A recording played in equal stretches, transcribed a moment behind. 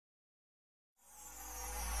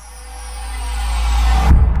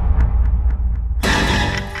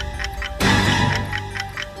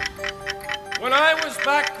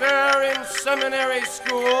seminary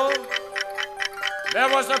school, there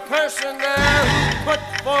was a person there who put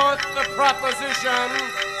forth the proposition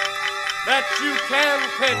that you can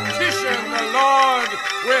petition the Lord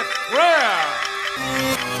with prayer.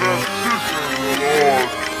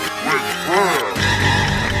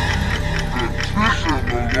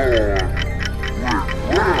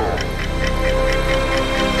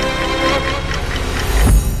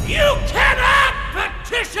 You cannot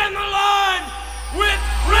petition the Lord with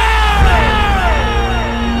prayer!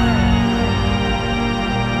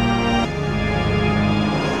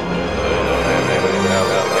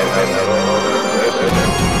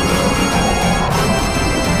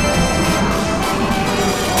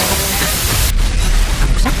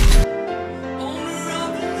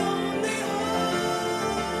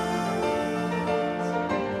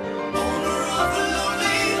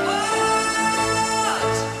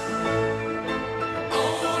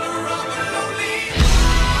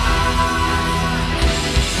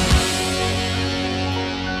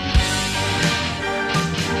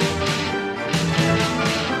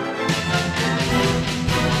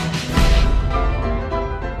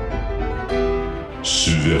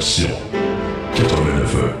 Subversion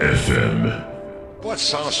 89 FM. Pas de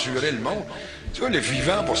censurer le monde. Tu vois, le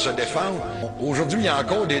vivant pour se défendre. Aujourd'hui, il y a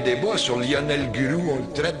encore des débats sur Lionel Gru. On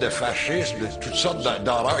le traite de fasciste, de toutes sortes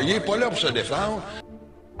d'horreurs. Il n'est pas là pour se défendre.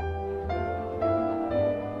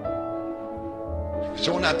 Si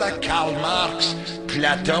on attaque Karl Marx,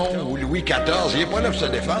 Platon ou Louis XIV, il n'est pas là pour se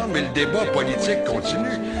défendre, mais le débat politique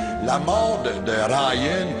continue. La mort de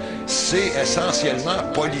Ryan, c'est essentiellement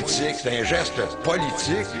politique. C'est un geste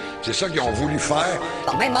politique. C'est ça qu'ils ont voulu faire.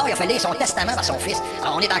 Alors, même mort, il a fait lire son testament par son fils.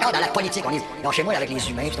 Alors, on est encore dans la politique. On est non, chez moi avec les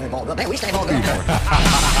humains, c'est un bon gars. Ben oui, c'est un bon gars.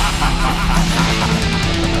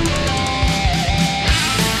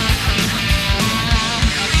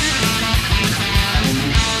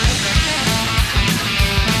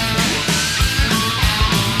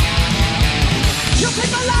 You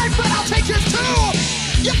take my life, but I'll take yours too.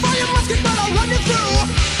 You fire your musket, but I'll run you through.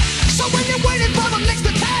 So when you're waiting for the next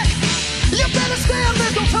attack, you better stand,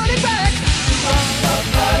 there's no turning back.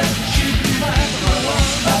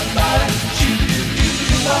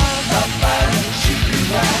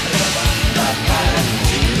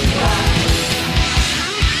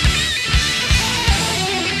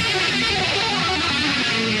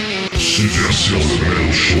 Subversion le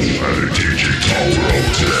Metal Show avec DJ Tower of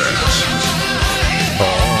Death.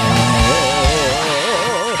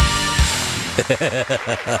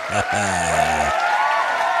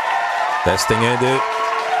 Testing 1, 2.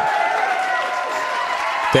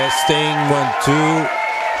 Testing 1, 2.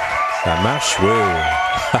 Ça marche, oui.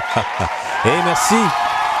 Et merci.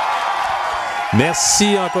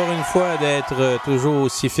 Merci encore une fois d'être toujours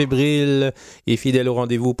aussi fébrile et fidèle au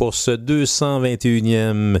rendez-vous pour ce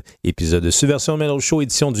 221e épisode de Subversion Metal Show,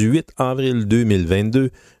 édition du 8 avril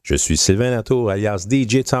 2022. Je suis Sylvain Latour, alias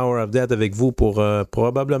DJ Tower of Death, avec vous pour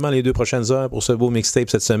probablement les 2 prochaines heures pour ce beau mixtape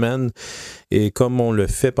cette semaine. Et comme on le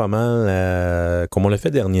fait pas mal, comme on l'a fait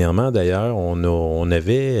dernièrement d'ailleurs, on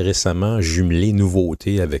avait récemment jumelé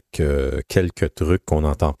nouveautés avec quelques trucs qu'on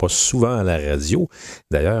n'entend pas souvent à la radio.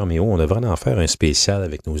 D'ailleurs, Méo, on devrait en faire un spécial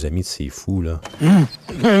avec nos amis de CFOU, là.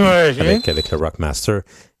 Avec le Rockmaster.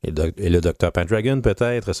 Et le Dr. Pendragon,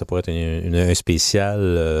 peut-être, ça pourrait être un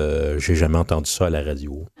spécial. J'ai jamais entendu ça à la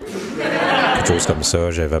radio. Quelque chose comme ça,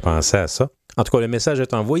 j'avais pensé à ça. En tout cas, le message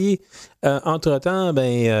est envoyé. Entre-temps,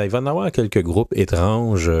 il va y en avoir quelques groupes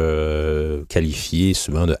étranges qualifiés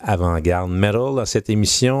souvent de avant-garde metal dans cette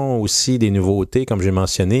émission. Aussi des nouveautés, comme j'ai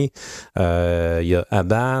mentionné. Il y a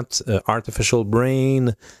Abbath, Artificial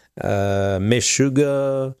Brain,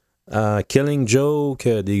 Meshuggah, Killing Joke,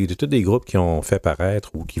 tous des groupes qui ont fait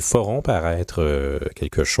paraître ou qui feront paraître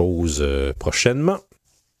quelque chose prochainement.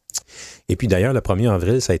 Et puis d'ailleurs, le 1er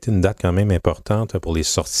avril, ça a été une date quand même importante pour les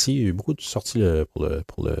sorties. Il y a eu beaucoup de sorties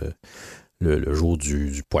pour le jour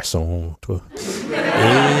du poisson. Toi.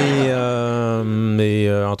 Et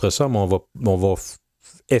entre ça, on va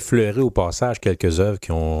effleurer au passage quelques œuvres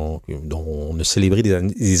dont on a célébré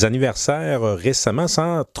des anniversaires récemment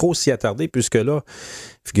sans trop s'y attarder, puisque là,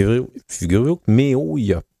 figurez-vous que Méo,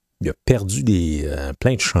 il a perdu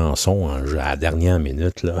plein de chansons à la dernière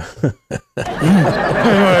minute. Là.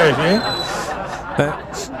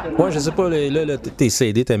 Ouais, je sais pas, là, tes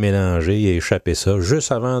CD, t'as mélangé et échappé ça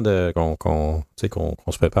juste avant qu'on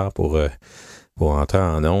se prépare pour entrer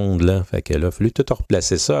en ondes, là. Fait que là, il a fallu tout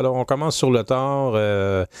replacer ça. Alors, on commence sur le tard.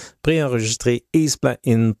 Préenregistré East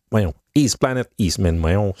Planet Eastman,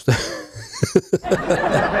 voyons.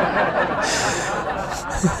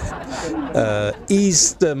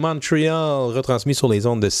 East Montreal, retransmis sur les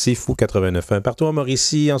ondes de CFOU 89.1. Partout en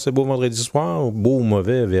Mauricie, en ce beau vendredi soir, beau ou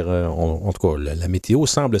mauvais, en tout cas, la météo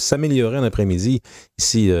semble s'améliorer en après-midi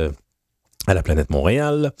ici à la planète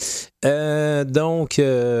Montréal. Également,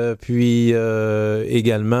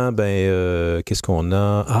 qu'est-ce qu'on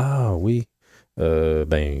a? Ah oui,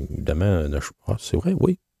 évidemment, c'est vrai,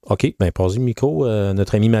 oui. OK, passez le micro à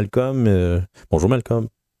notre ami Malcolm. Bonjour Malcolm.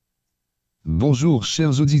 Bonjour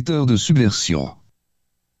chers auditeurs de Subversion.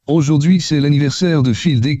 Aujourd'hui c'est l'anniversaire de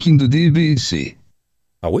Phil Deakin de DBC.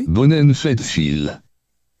 Ah oui? Bonne fête Phil.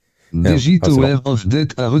 DJ Tower of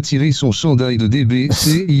Death a retiré son chandail de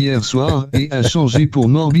DBC hier soir et a changé pour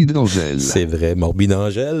Morbid Angel. C'est vrai, Morbid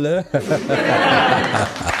Angel.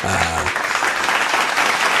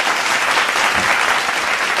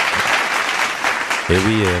 Et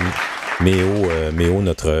oui, Méo,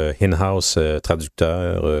 notre in-house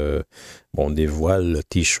traducteur, dévoile le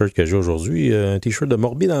t-shirt que j'ai aujourd'hui, un t-shirt de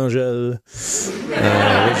Morbid Angel. Oui,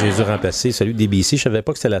 j'ai dû remplacer. Salut DBC, je savais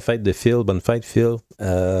pas que c'était la fête de Phil. Bonne fête Phil.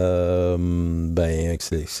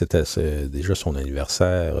 C'était déjà son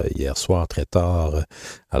anniversaire hier soir, très tard.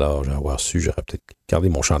 Alors, j'ai avoir su, j'aurais peut-être gardé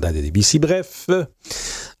mon chandail de DBC. Bref,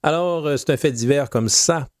 alors, c'est un fait divers comme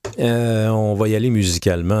ça. On va y aller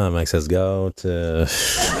musicalement avant que ça se gâte.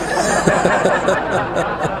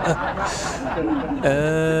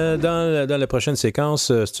 Dans la prochaine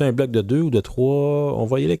séquence, c'est un bloc de 2 ou de 3? On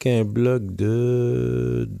va y aller avec un bloc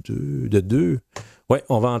de 2. Ouais,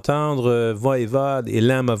 on va entendre Voivod et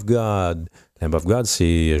Lamb of God. Lamb of God,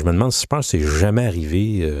 je me demande si je pense que c'est jamais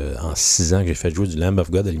arrivé en 6 ans que j'ai fait jouer du Lamb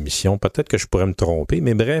of God à l'émission. Peut-être que je pourrais me tromper,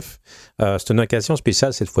 mais bref, c'est une occasion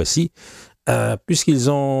spéciale cette fois-ci.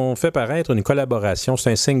 Puisqu'ils ont fait paraître une collaboration,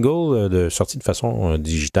 c'est un single sorti de façon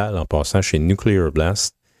digitale en passant chez Nuclear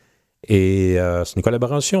Blast. Et c'est une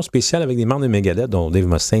collaboration spéciale avec des membres de Megadeth, dont Dave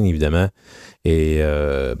Mustaine, évidemment. Et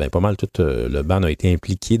pas mal tout le band a été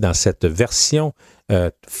impliqué dans cette version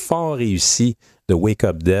fort réussie de Wake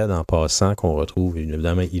Up Dead, en passant, qu'on retrouve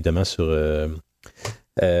évidemment sur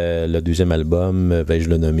le deuxième album, vais-je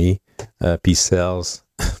le nommer, Peace Cells,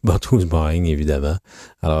 But Who's Buying, évidemment.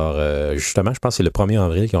 Alors, justement, je pense que c'est le 1er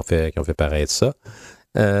avril qu'ils ont fait paraître ça.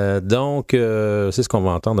 C'est ce qu'on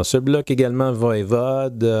va entendre dans ce bloc également.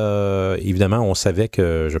 Voivod, évidemment, on savait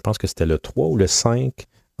que, je pense que c'était le 3 ou le 5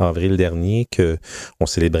 avril dernier, qu'on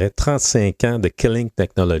célébrait 35 ans de Killing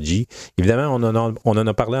Technology. Évidemment, on en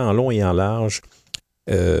a parlé en long et en large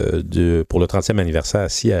pour le 30e anniversaire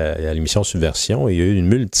ici à l'émission Subversion. Et il y a eu une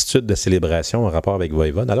multitude de célébrations en rapport avec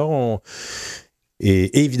Voivod. Alors,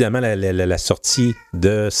 et évidemment, la sortie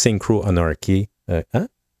de Synchro Anarchy.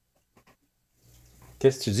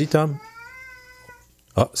 Qu'est-ce que tu dis, Tom?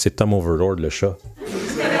 Ah, c'est Tom Overlord, le chat.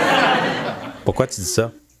 Pourquoi tu dis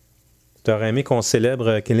ça? Tu aurais aimé qu'on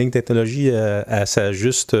célèbre Killing Technology à sa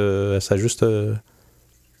juste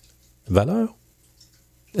valeur?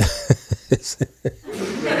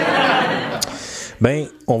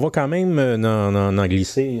 On va quand même en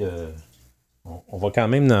glisser... On va quand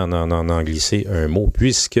même en glisser un mot,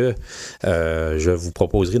 puisque je vous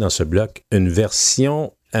proposerai dans ce bloc une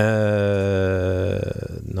version... non,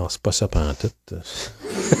 c'est pas ça pantoute.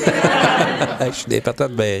 Je suis des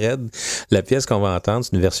patates bien raides. La pièce qu'on va entendre,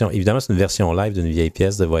 c'est une version live d'une vieille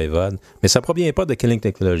pièce de Voivod, mais ça provient pas de Killing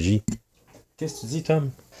Technology. Qu'est-ce que tu dis,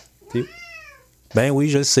 Tom? Ben oui,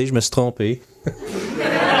 je le sais, je me suis trompé.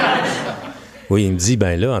 Oui, il me dit,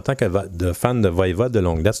 en tant que fan de Voivod de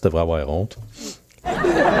longue date, tu devrais avoir honte.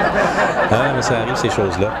 Ah, mais ça arrive, ces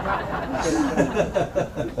choses-là.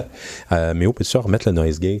 Mais où peux-tu remettre le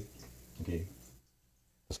noise gate? Okay.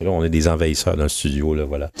 Parce que là, on est des envahisseurs dans le studio, là,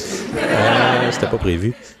 voilà. C'était pas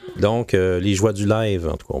prévu. Donc, les joies du live,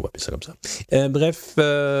 en tout cas, on va appeler ça comme ça. Bref,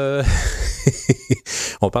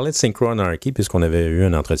 on parlait de Synchro Anarchy, puisqu'on avait eu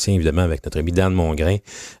un entretien, évidemment, avec notre ami Dan Mongrain,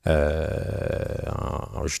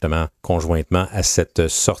 justement, conjointement à cette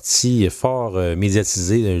sortie fort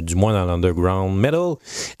médiatisée, du moins dans l'underground metal.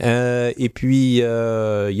 Et puis,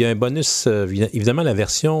 il y a un bonus, évidemment, la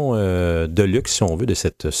version de luxe, si on veut, de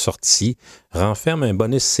cette sortie, renferme un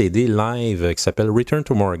bonus CD live qui s'appelle Return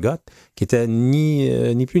to Morgoth, qui était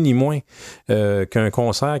ni plus ni moins qu'un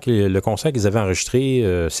concert, le concert qu'ils avaient enregistré,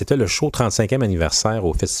 c'était le show 35e anniversaire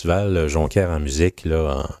au festival Jonquière en musique,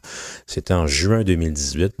 là, c'était en juin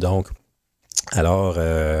 2018, donc alors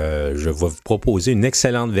je vais vous proposer une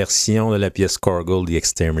excellente version de la pièce Korgull, The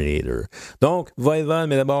Exterminator. Donc, Voivod,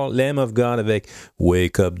 mais d'abord Lamb of God avec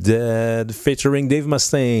Wake Up Dead, featuring Dave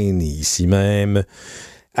Mustaine, ici même.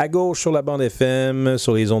 À gauche sur la bande FM,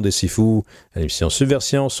 sur les ondes de CFOU, à l'émission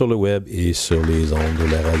Subversion sur le web et sur les ondes de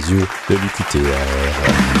la radio de l'UQTR.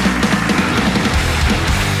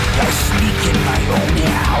 I sneak in my own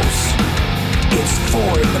house. It's 4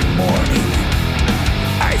 a.m.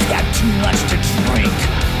 I've got too much to drink.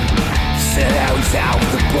 Said I was out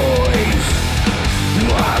with the boys.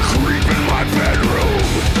 I creep in my bedroom.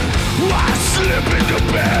 I slip into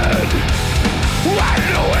bed. I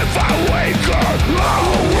know if I wake up,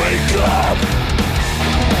 I'll wake up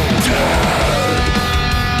dead.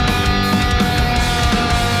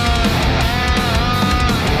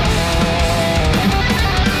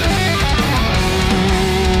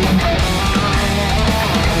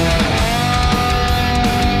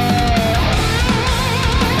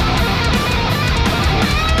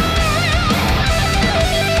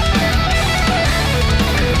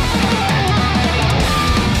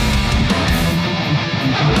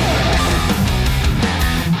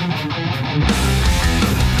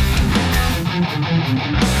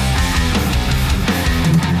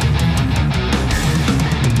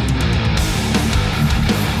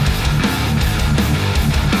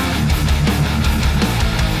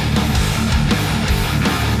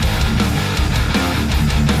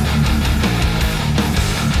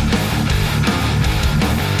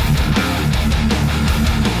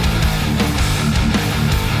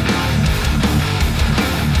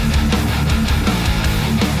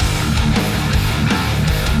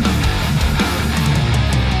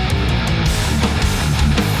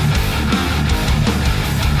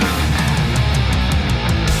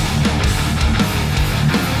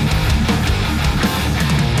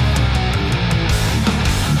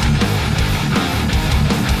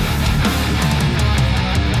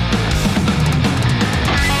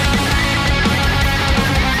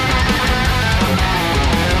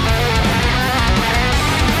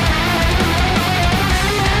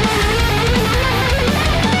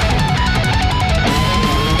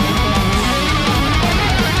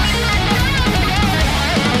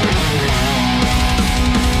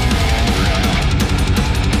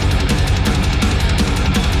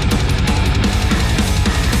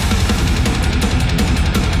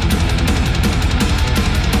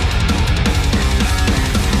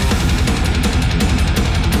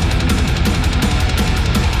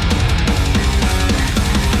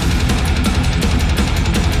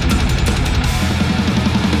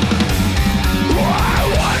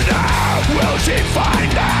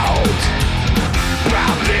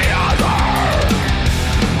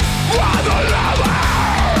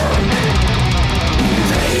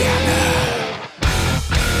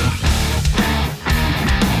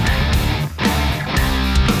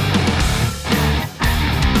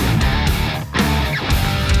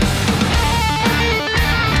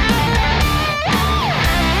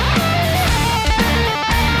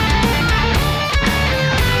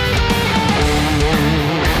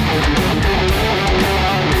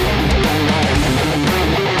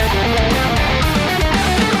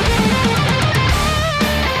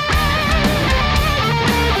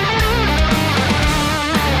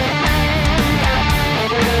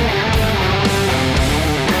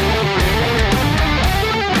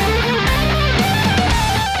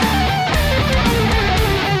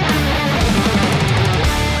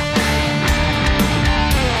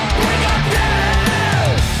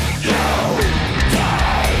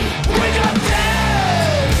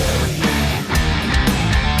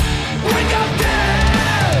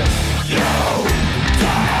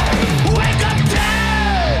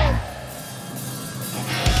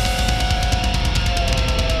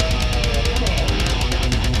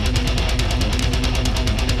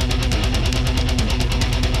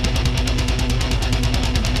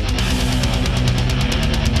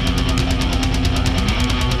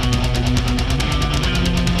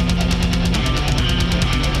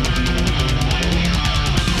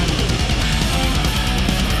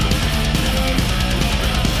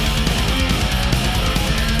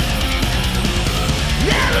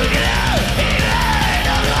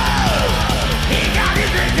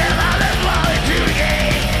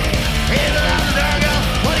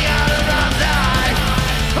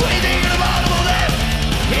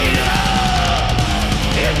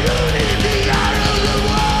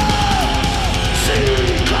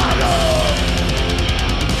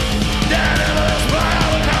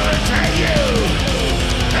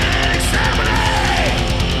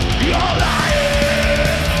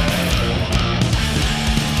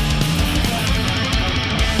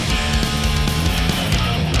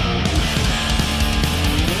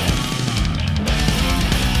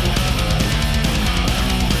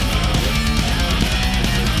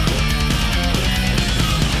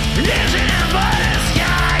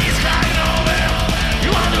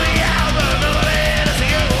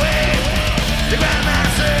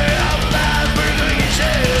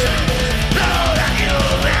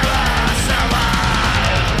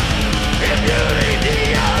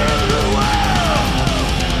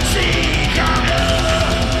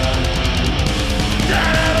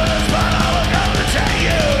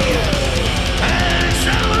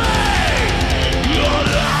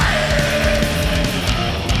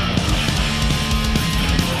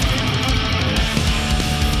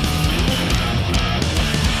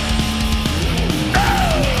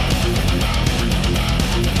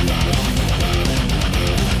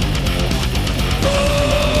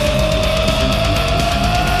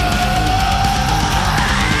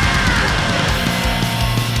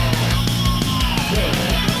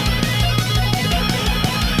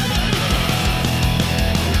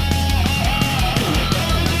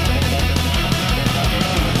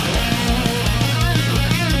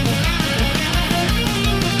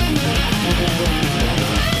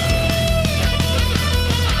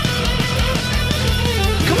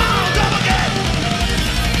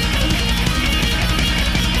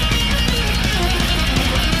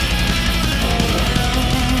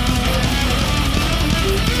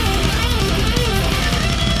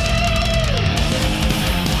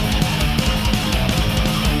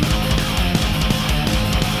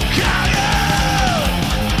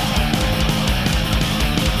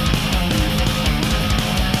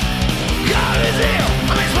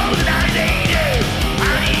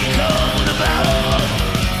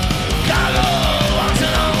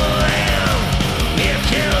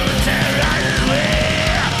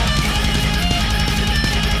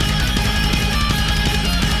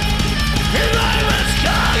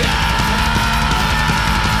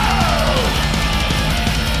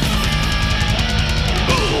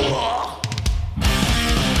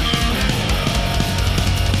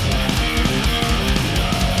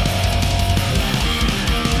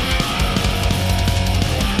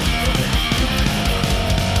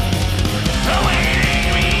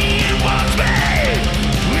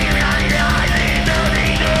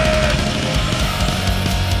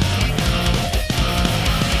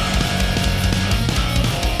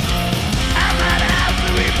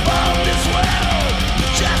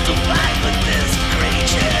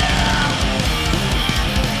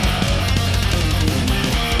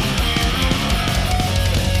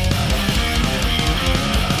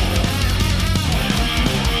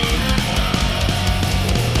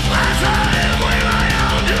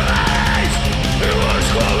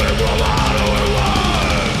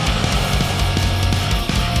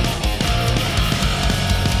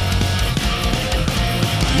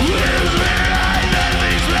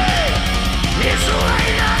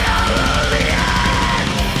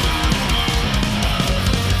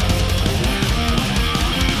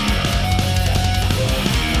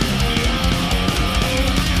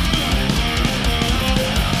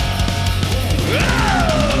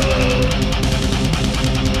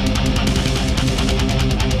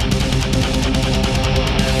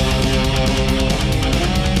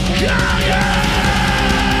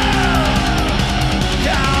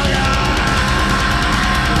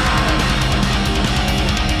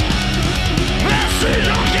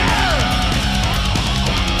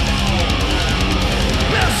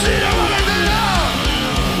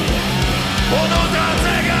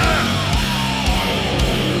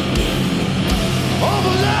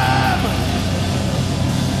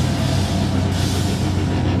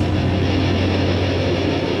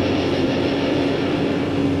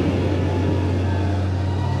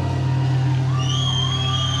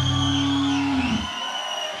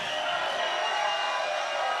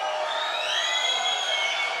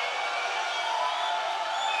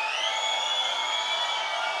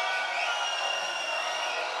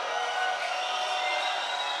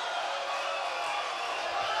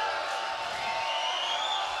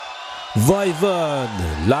 Voivod,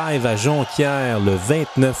 live à Jonquière le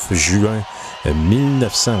 29 juin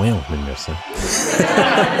 1900. Voyons, 1900.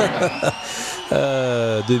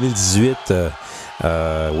 2018.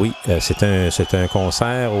 Oui, c'est un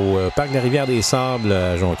concert au Parc de la Rivière-des-Sables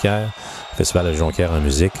à Jonquière. Festival de Jonquière en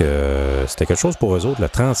musique. C'était quelque chose pour eux autres.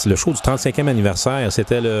 Le show du 35e anniversaire,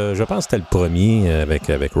 je pense que c'était le premier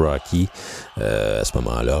avec Rocky à ce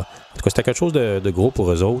moment-là. En tout cas, c'était quelque chose de gros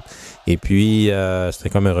pour eux autres. Et puis, c'était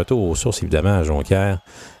comme un retour aux sources, évidemment, à Jonquière.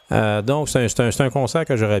 Donc, c'est un concert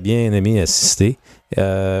que j'aurais bien aimé assister.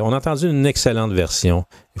 On a entendu une excellente version,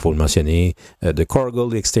 il faut le mentionner, de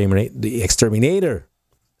Korgull, The Exterminator.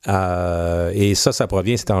 Et ça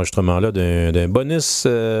provient, cet enregistrement-là, d'un bonus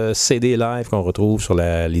CD live qu'on retrouve sur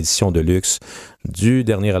l'édition de luxe du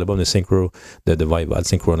dernier album de Voivod,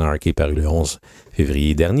 Synchronarchy, paru le 11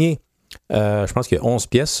 février dernier. Je pense qu'il y a 11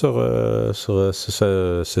 pièces sur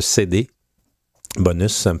ce CD.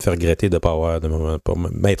 Bonus, ça me fait regretter de ne pas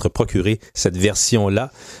m'être procuré cette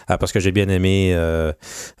version-là, parce que j'ai bien aimé,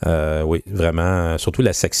 oui, vraiment, surtout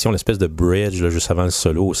la section, l'espèce de bridge, là, juste avant le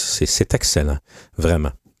solo, c'est excellent,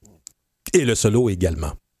 vraiment. Et le solo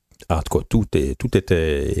également. En tout cas, tout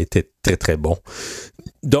était très, très bon.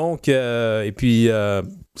 Donc, et puis,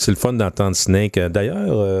 c'est le fun d'entendre Snake.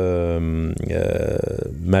 D'ailleurs,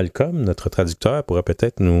 Malcolm, notre traducteur, pourrait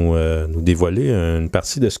peut-être nous dévoiler une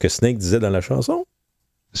partie de ce que Snake disait dans la chanson.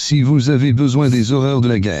 Si vous avez besoin des horreurs de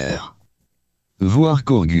la guerre, voir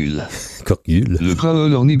Korgull. Korgull. Le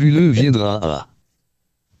prowler nébuleux viendra.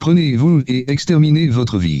 Prenez-vous et exterminez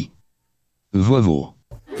votre vie. Voivod.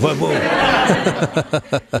 Voivod.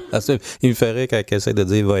 Il me ferait quand il essaie de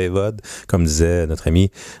dire Voivod, comme disait notre ami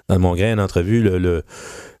dans mon grain en entrevue,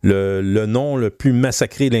 le nom le plus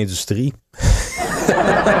massacré de l'industrie.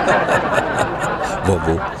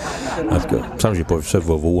 Voivod. En tout cas, il me semble que j'ai pas vu ça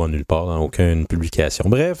Voivod en nulle part, dans aucune publication.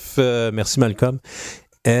 Bref, merci Malcolm.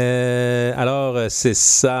 Alors, c'est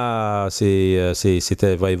ça,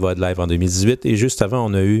 c'était Voivod Live en 2018, et juste avant,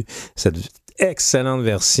 on a eu cette excellente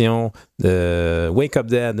version de Wake Up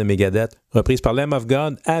Dead de Megadeth, reprise par Lamb of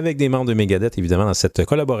God avec des membres de Megadeth, évidemment, dans cette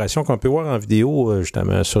collaboration qu'on peut voir en vidéo,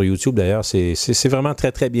 justement, sur YouTube, d'ailleurs. C'est vraiment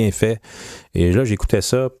très, très bien fait. Et là, j'écoutais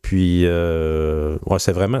ça, puis ouais,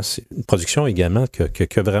 c'est une production également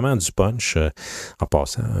qui a vraiment du punch, en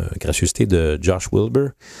passant, gracieuseté de Josh Wilbur.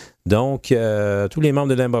 Donc, tous les membres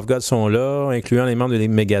de Lamb of God sont là, incluant les membres de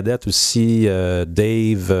Megadeth aussi.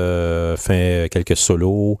 Dave fait quelques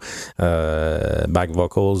solos, back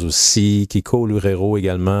vocals aussi, Kiko Loureiro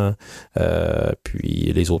également,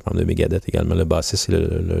 puis les autres membres de Megadeth également, le bassiste et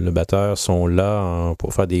le batteur sont là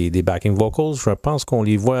pour faire des backing vocals. Je pense qu'on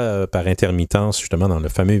les voit par intermittence justement dans le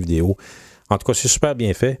fameux vidéo. En tout cas, c'est super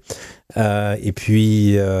bien fait. Et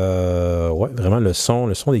puis, ouais, vraiment, le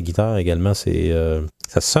son des guitares également,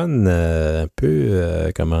 ça sonne un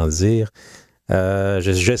peu, comment dire...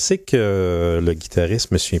 je sais que le guitariste,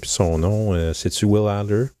 je ne me souviens plus de son nom, c'est-tu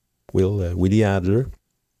Willie Adler?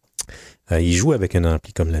 Il joue avec un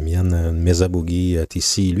ampli comme la mienne, une Mesa Boogie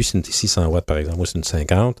TC. Lui, c'est une TC 100 watts, par exemple. Moi, c'est une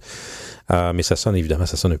 50. Mais ça sonne, évidemment,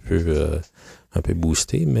 un peu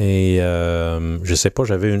boosté, mais je sais pas,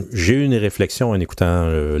 j'ai eu une réflexion en écoutant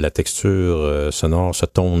la texture sonore, ce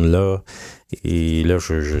tone-là, et là,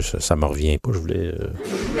 ça me revient pas, je voulais...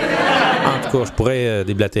 En tout cas, je pourrais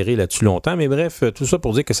déblatérer là-dessus longtemps, mais bref, tout ça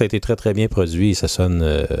pour dire que ça a été très, très bien produit, et ça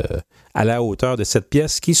sonne à la hauteur de cette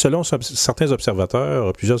pièce qui, selon certains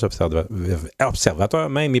observateurs, plusieurs observateurs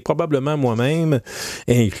même, et probablement moi-même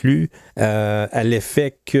inclus, à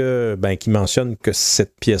l'effet qui mentionne que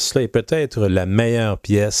cette pièce-là est peut-être la meilleure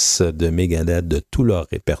pièce de Megadeth de tout leur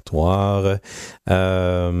répertoire.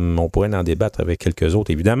 On pourrait en débattre avec quelques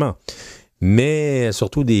autres, évidemment. Mais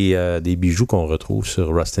surtout des bijoux qu'on retrouve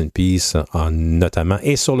sur Rust in Peace, notamment,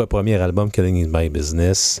 et sur le premier album Killing is My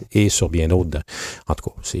Business, et sur bien d'autres. En tout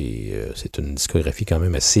cas, c'est une discographie quand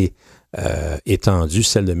même assez étendue,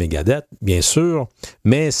 celle de Megadeth, bien sûr,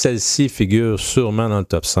 mais celle-ci figure sûrement dans le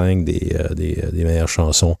top 5 des meilleures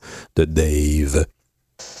chansons de Dave,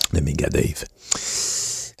 de Megadeth.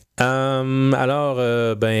 Alors,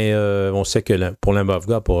 on sait que pour Lamb of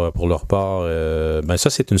God, pour leur part,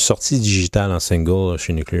 ça, c'est une sortie digitale en single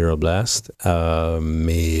chez Nuclear Blast.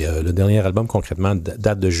 Mais le dernier album, concrètement,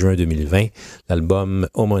 date de juin 2020, l'album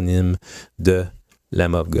homonyme de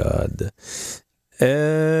Lamb of God.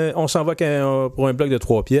 On s'en va pour un bloc de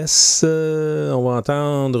 3 pièces. On va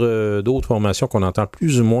entendre d'autres formations qu'on entend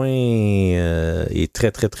plus ou moins et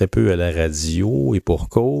très, très, très peu à la radio, et pour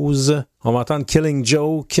cause. On va entendre Killing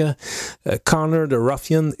Joke, Connor de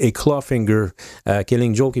Ruffian et Clawfinger.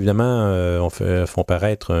 Killing Joke, évidemment, font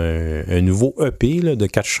paraître un nouveau EP là, de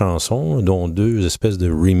 4 chansons, dont 2 espèces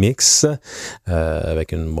de remix.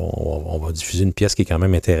 Avec on va diffuser une pièce qui est quand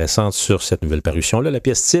même intéressante sur cette nouvelle parution-là. La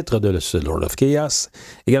pièce titre de Lord of Chaos.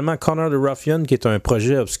 Également Connor de Ruffian, qui est un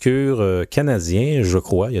projet obscur canadien, je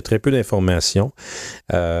crois. Il y a très peu d'informations.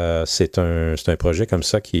 C'est un projet comme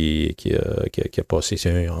ça qui a passé.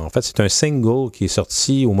 En fait, c'est un single qui est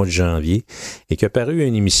sorti au mois de janvier et qui a paru à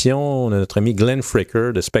une émission de notre ami Glenn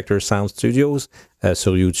Fricker de Spectre Sound Studios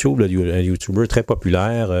sur YouTube, un YouTuber très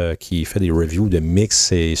populaire qui fait des reviews de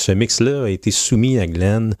mix. Et ce mix-là a été soumis à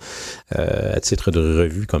Glenn à titre de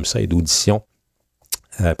revue comme ça et d'audition.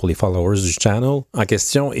 Pour les followers du channel en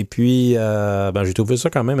question. Et puis, j'ai trouvé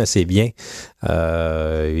ça quand même assez bien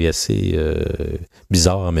et assez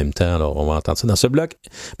bizarre en même temps. Alors, on va entendre ça dans ce bloc.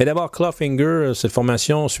 Mais d'abord, Clawfinger, cette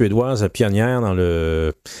formation suédoise pionnière dans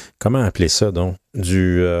le... Comment appeler ça, donc?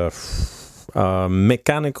 Du...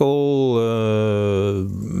 mechanical,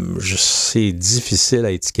 c'est difficile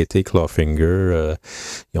à étiqueter Clawfinger.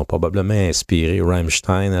 Ils ont probablement inspiré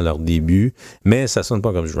Rammstein à leur début, mais ça sonne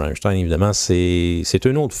pas comme du Rammstein, évidemment. C'est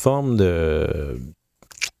une autre forme de...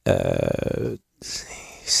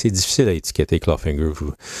 c'est difficile à étiqueter Clawfinger.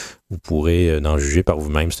 Vous pourrez en juger par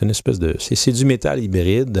vous-même. C'est une espèce de... C'est du métal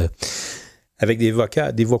hybride. Avec des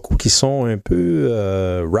vocaux qui sont un peu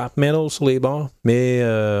rap metal sur les bords. Mais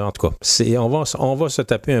en tout cas, on va se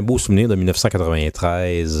taper un beau souvenir de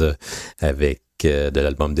 1993 avec de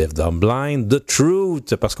l'album Deaf Dumb Blind, The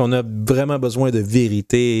Truth, parce qu'on a vraiment besoin de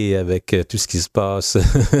vérité avec tout ce qui se passe,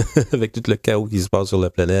 avec tout le chaos qui se passe sur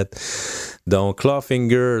la planète. Donc,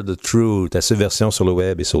 Clawfinger, The Truth, à Subversion sur le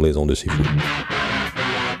web et sur les ondes de CFOU.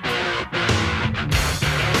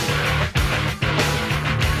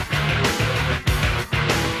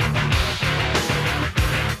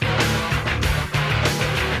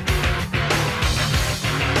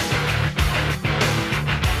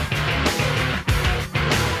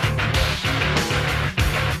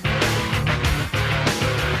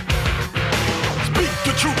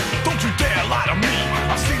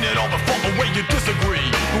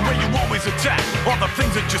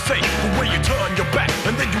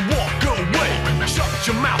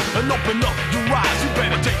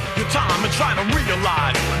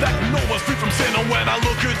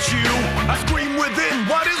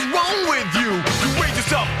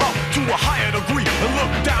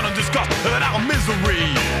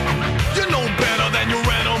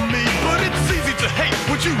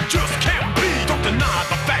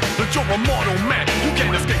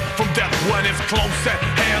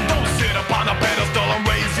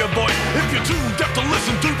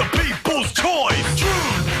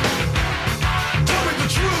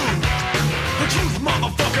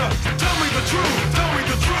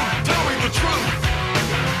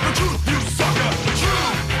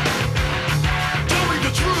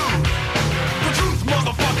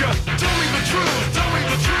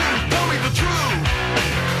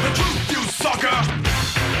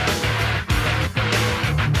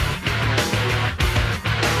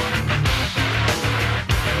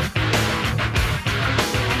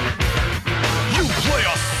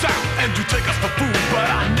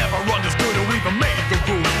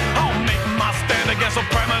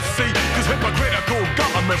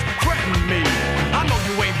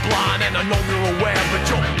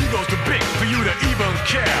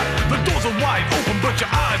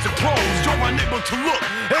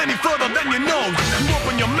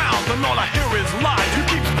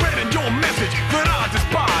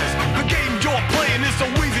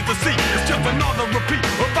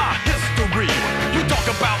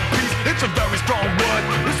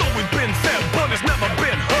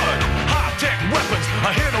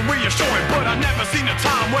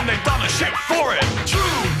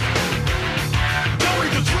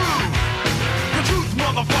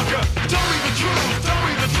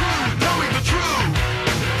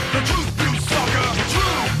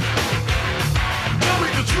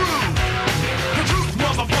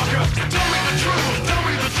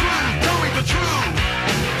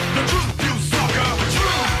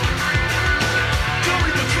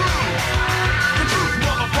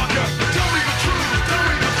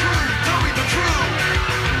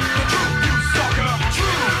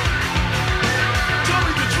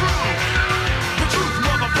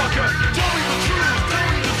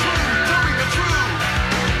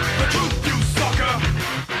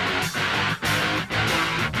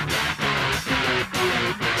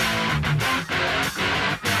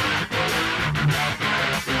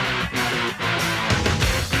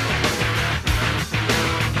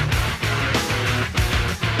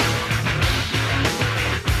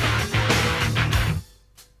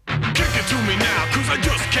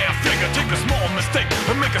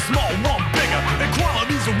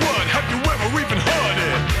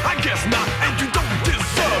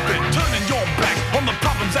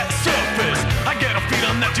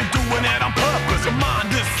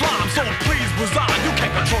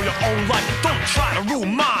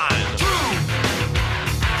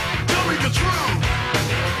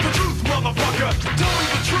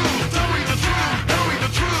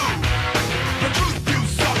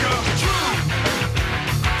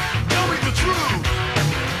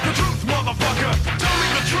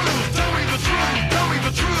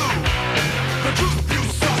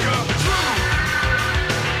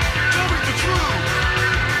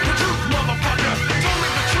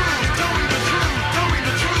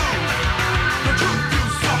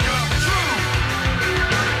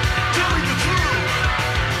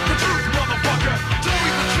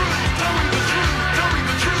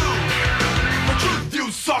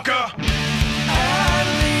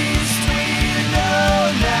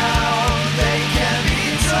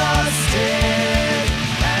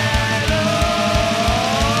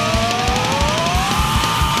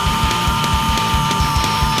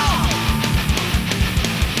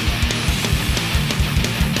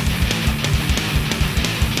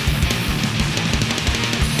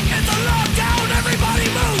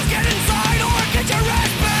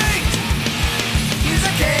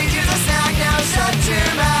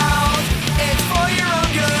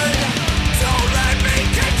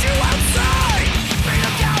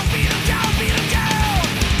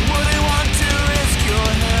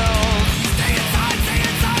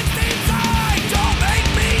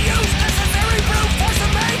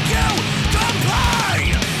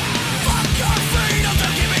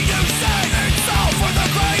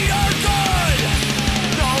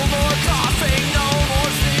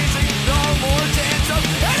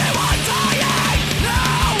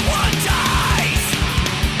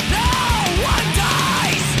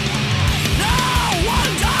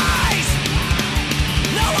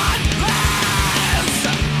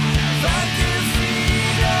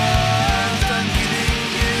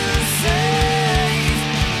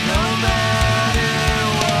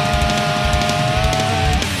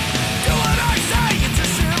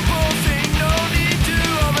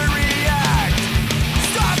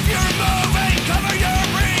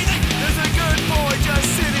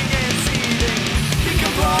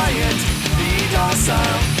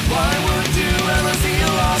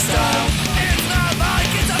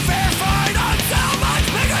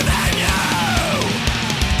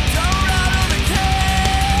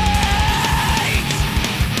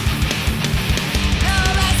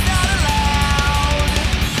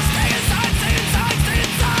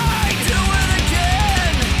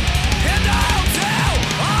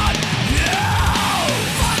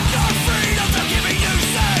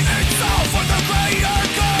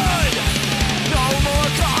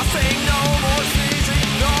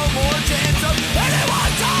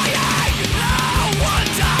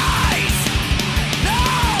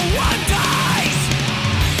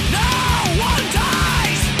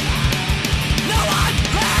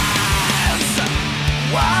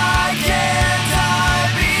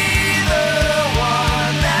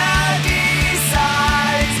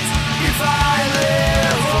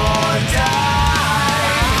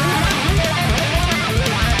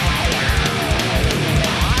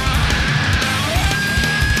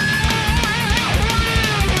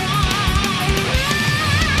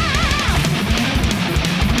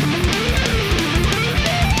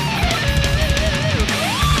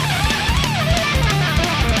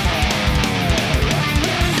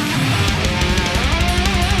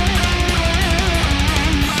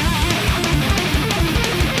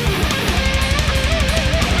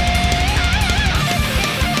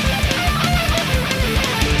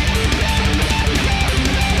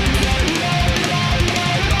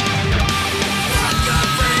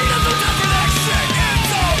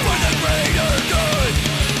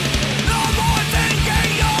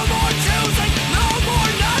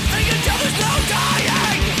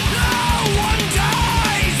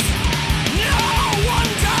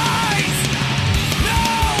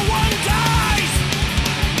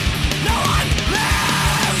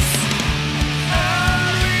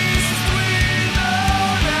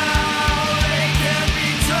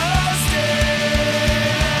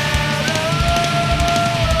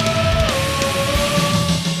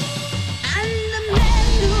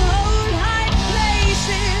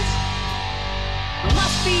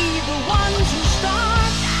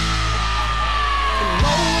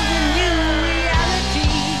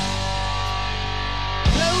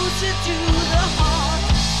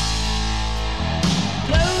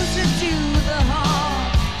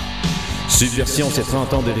 Subversion, c'est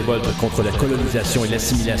 30 ans de révolte contre la colonisation et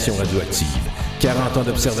l'assimilation radioactive. 40 ans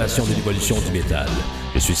d'observation de l'évolution du métal.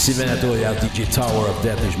 Je suis Cyst et DJ Tower of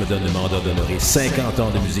Death et je me donne le mandat d'honorer 50 ans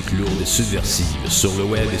de musique lourde et subversive sur le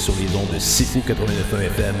web et sur les ondes de CFOU 89.1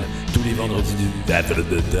 FM tous les vendredis du 22h.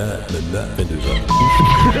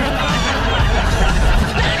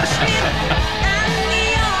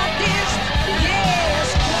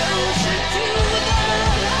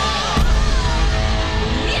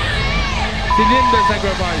 C'est l'hymne de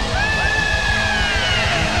Sacrifice.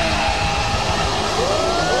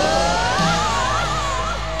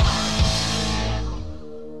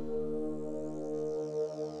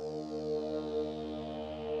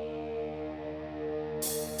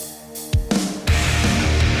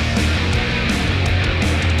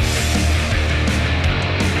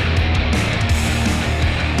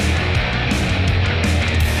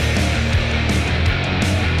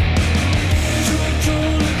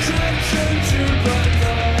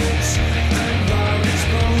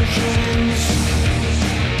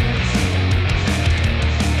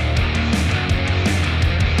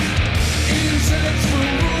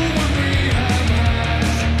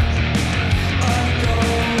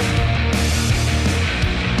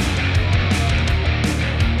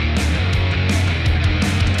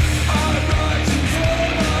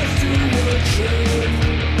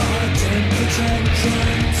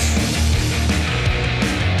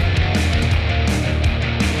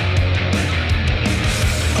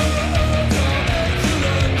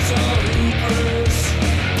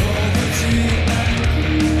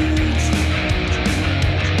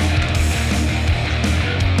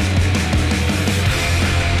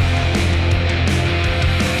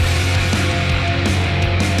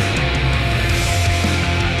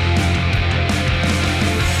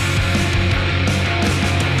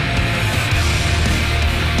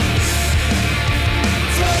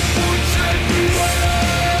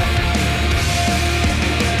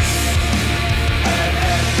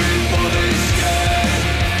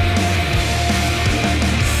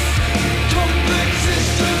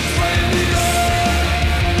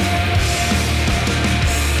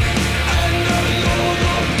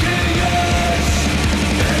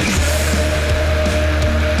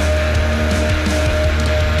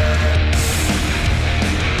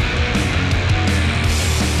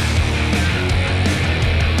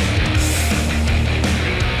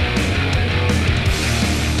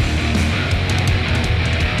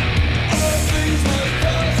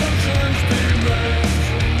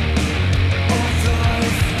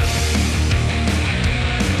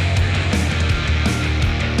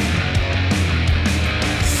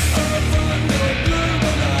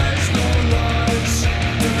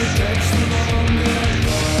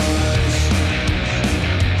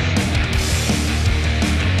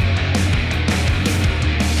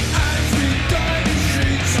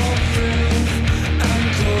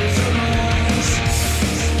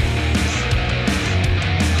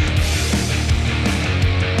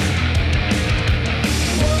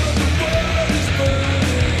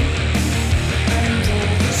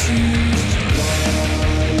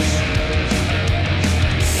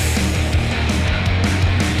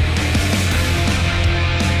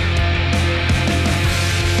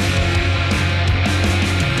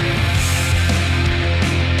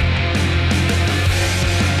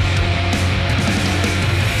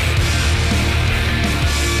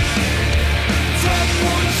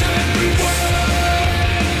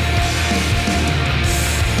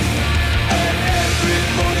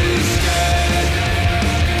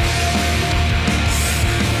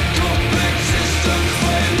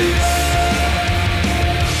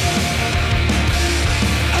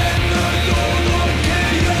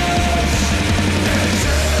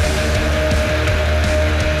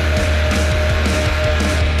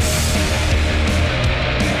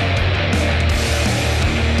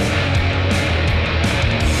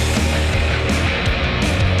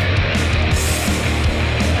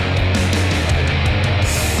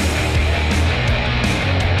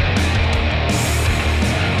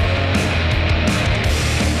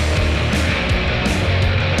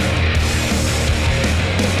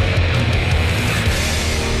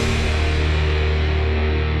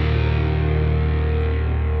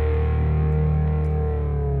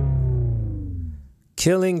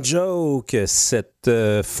 Killing Joke, cette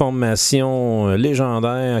formation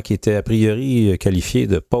légendaire qui était a priori qualifiée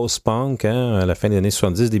de post-punk à la fin des années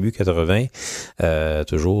 70, début 80,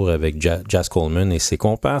 toujours avec Jazz Coleman et ses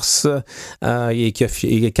comparses, et qui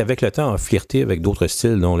avec le temps a flirté avec d'autres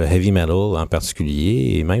styles, dont le heavy metal en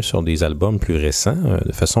particulier, et même sur des albums plus récents,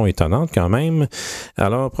 de façon étonnante quand même.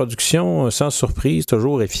 Alors, production sans surprise,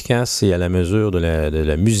 toujours efficace et à la mesure de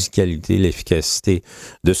la musicalité, l'efficacité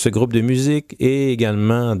de ce groupe de musique et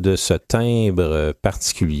également de ce timbre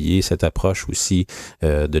particulier, cette approche aussi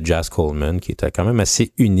de Jazz Coleman qui était quand même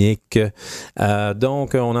assez unique.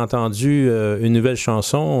 Donc, on a entendu une nouvelle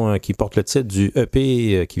chanson qui porte le titre du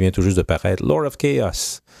EP qui vient tout juste de paraître, Lord of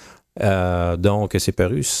Chaos. Donc, c'est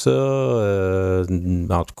paru ça,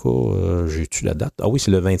 en tout cas, j'ai-tu la date? Ah oui,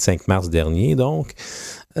 c'est le 25 mars dernier, donc.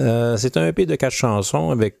 C'est un EP de 4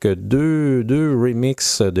 chansons avec deux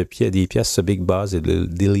remixes des pièces Big Buzz et de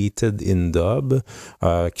Deleted in Dub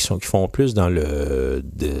qui font plus dans je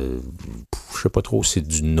sais pas trop si c'est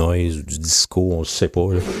du noise ou du disco, on ne sait pas.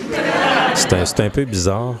 C'est un peu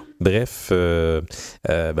bizarre. Bref,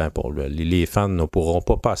 pour les fans ne pourront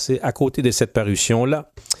pas passer à côté de cette parution-là.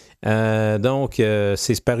 Donc,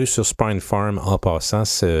 c'est paru sur Spine Farm en passant,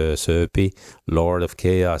 ce EP Lord of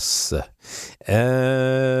Chaos.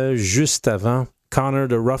 Juste avant, Connor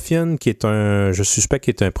the Ruffian, qui est je suspecte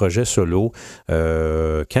qu'il est un projet solo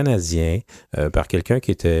canadien par quelqu'un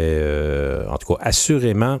qui était, en tout cas,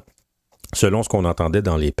 assurément, selon ce qu'on entendait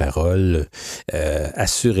dans les paroles,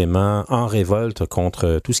 assurément en révolte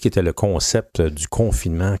contre tout ce qui était le concept du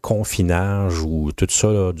confinement, confinage ou tout ça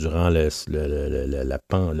là, durant la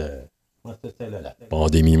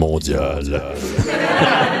pandémie mondiale.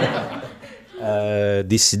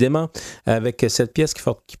 Décidément, avec cette pièce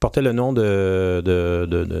qui portait le nom de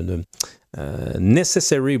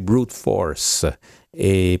Necessary Brute Force.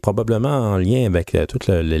 Et probablement en lien avec tout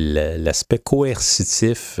l'aspect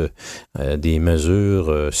coercitif des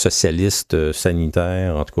mesures socialistes,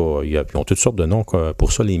 sanitaires. En tout cas, ils ont toutes sortes de noms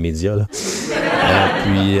pour ça, les médias. Là.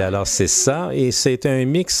 Puis, alors, c'est ça. Et c'est un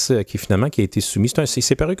mix qui a été soumis.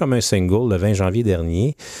 C'est paru comme un single le 20 janvier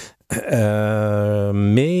dernier.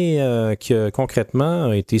 Mais qui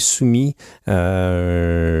concrètement a été soumis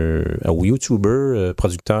au YouTuber,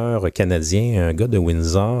 producteur canadien, un gars de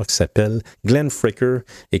Windsor qui s'appelle Glenn Fricker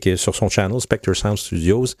et qui est sur son channel Spectre Sound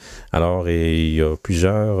Studios. Alors, il y a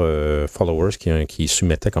plusieurs followers qui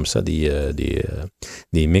soumettaient comme ça des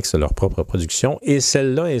mix de leur propre production. Et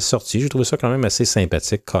celle-là est sortie. J'ai trouvé ça quand même assez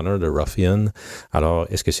sympathique, Connor the Ruffian. Alors,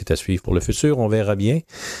 est-ce que c'est à suivre pour le futur? On verra bien.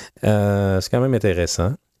 C'est quand même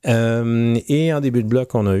intéressant. Et en début de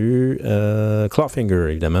bloc, on a eu Clawfinger,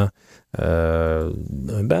 évidemment. Un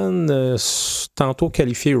band tantôt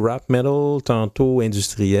qualifié rap metal, tantôt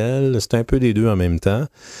industriel. C'était un peu des deux en même temps.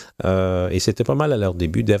 Et c'était pas mal à leur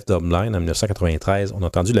début, Death Dub Line en 1993. On a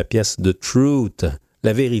entendu la pièce The Truth,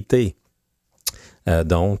 la vérité. Et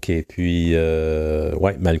puis,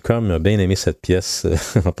 Malcolm a bien aimé cette pièce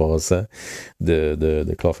en passant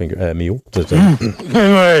de Clawfinger. Méo,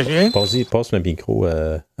 passe le micro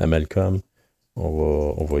à Malcolm.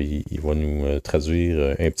 Il va nous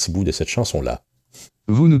traduire un petit bout de cette chanson-là.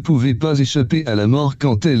 Vous ne pouvez pas échapper à la mort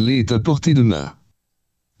quand elle est à portée de main.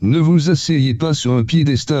 Ne vous asseyez pas sur un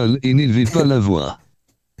piédestal et n'élevez pas la voix.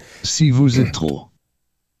 Si vous êtes trop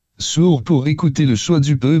sourd pour écouter le choix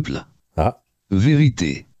du peuple.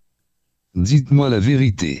 Vérité. Dites-moi la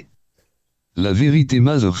vérité. La vérité,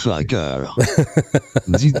 motherfucker.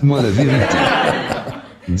 Dites-moi la vérité.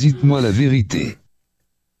 Dites-moi la vérité.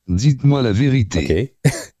 Dites-moi la vérité. Okay.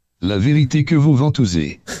 La vérité que vous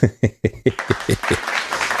ventousez. C'est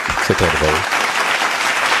très drôle.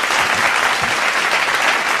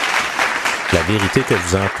 La vérité que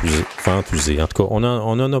vous ventousez. En tout cas, on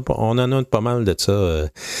en a pas mal de ça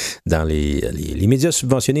dans les médias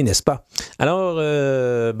subventionnés, n'est-ce pas? Alors,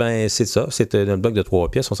 c'est ça. C'était notre bloc de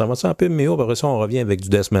 3 pièces. On s'en va ça un peu, mais après ça, on revient avec du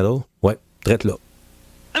death metal. Ouais, drette là.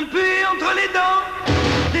 Un peu entre les dents,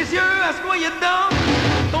 des yeux à se noyer dedans,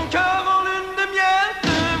 ton cœur en lune de miel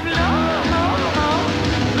de blanc.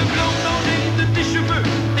 Le blanc danger de tes cheveux,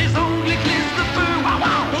 tes ongles éclisses de feu.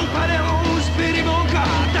 Ton palais rose, péri mon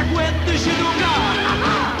corps, ta couette de judoka.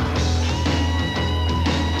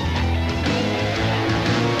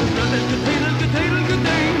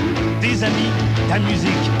 Des amis, ta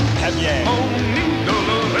musique, ta bière.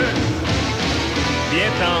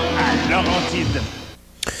 Viens-t'en à Laurentide.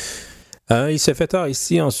 Il s'est fait tard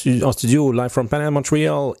ici en studio, live from Panama,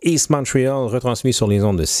 Montreal, East Montreal, retransmis sur les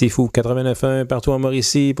ondes de CFOU 89.1 partout en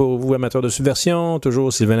Mauricie. Pour vous, amateurs de Subversion,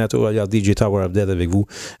 toujours Sylvain Nato, alias DJ Tower of Death avec vous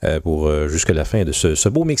pour jusqu'à la fin de ce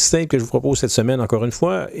beau mixtape que je vous propose cette semaine encore une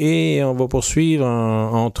fois. Et on va poursuivre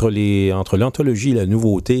entre l'anthologie et la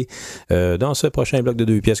nouveauté. Dans ce prochain bloc de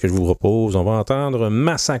 2 pièces que je vous propose, on va entendre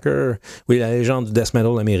Massacre, oui, la légende du death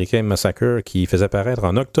metal américain Massacre, qui faisait paraître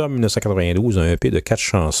en octobre 1992 un EP de 4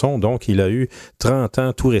 chansons. Donc, il a eu 30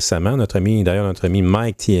 ans tout récemment. Notre ami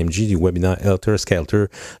Mike TMG du webinaire Helter Skelter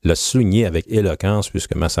l'a souligné avec éloquence,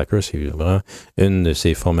 puisque Massacre, c'est vraiment une de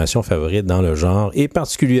ses formations favorites dans le genre, et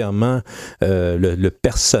particulièrement le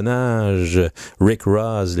personnage Rick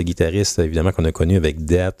Ross, le guitariste, évidemment, qu'on a connu avec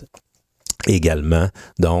Death également.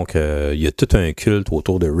 Donc, il y a tout un culte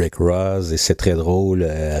autour de Rick Ross et c'est très drôle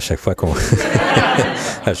à chaque fois qu'on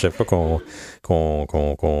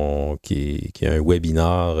qu'il y a un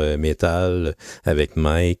webinaire métal avec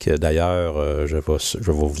Mike. D'ailleurs, je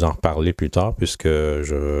vais vous en reparler plus tard puisque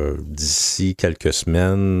d'ici quelques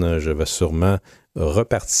semaines, je vais sûrement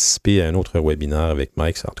reparticiper à un autre webinaire avec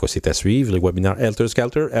Mike. En tout cas, c'est à suivre. Le webinaire Helter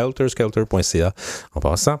Skelter, helterskelter.ca en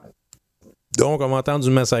passant. Donc, on va entendre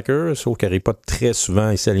du Massacre, sauf qu'il n'arrive pas très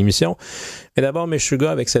souvent ici à l'émission. Mais d'abord,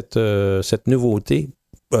 Meshuggah avec cette nouveauté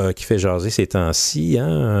qui fait jaser ces temps-ci,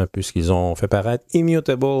 puisqu'ils ont fait paraître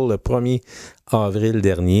Immutable le 1er avril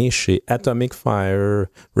dernier chez Atomic Fire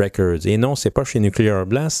Records. Et non, c'est pas chez Nuclear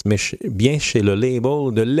Blast, mais bien chez le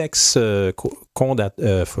label de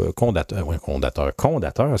condateur,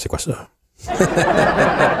 c'est quoi ça?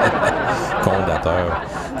 Condateur.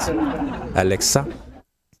 Alexa,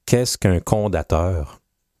 qu'est-ce qu'un condateur?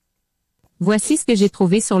 Voici ce que j'ai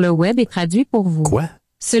trouvé sur le web et traduit pour vous. Quoi?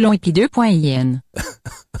 Selon ep.221.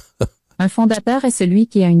 Un fondateur est celui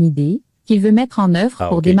qui a une idée, qu'il veut mettre en œuvre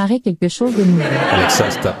pour démarrer quelque chose de nouveau.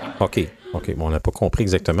 Alexa, stop. OK. Bon, on n'a pas compris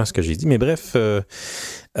exactement ce que j'ai dit, mais bref, elle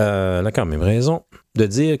a quand même raison de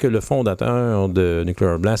dire que le fondateur de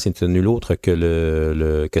Nuclear Blast est nul autre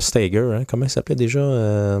que que Stager. Comment il s'appelait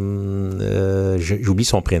déjà? J'oublie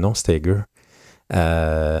son prénom, Stager.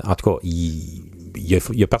 En tout cas,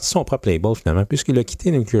 il a parti son propre label finalement, puisqu'il a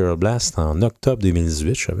quitté Nuclear Blast en octobre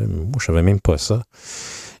 2018. Je savais même pas ça.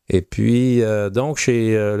 Et puis, donc,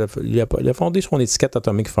 il a fondé son étiquette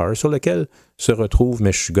Atomic Fire, sur laquelle se retrouve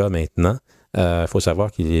Meshuggah maintenant. Il faut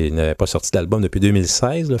savoir qu'il n'avait pas sorti d'album depuis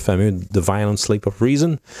 2016, le fameux The Violent Sleep of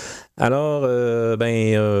Reason. Alors,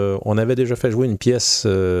 on avait déjà fait jouer une pièce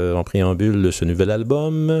en préambule de ce nouvel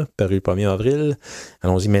album, paru le 1er avril.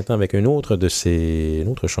 Allons-y maintenant avec une autre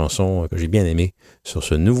chanson que j'ai bien aimée sur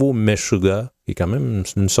ce nouveau Meshuggah, qui est quand même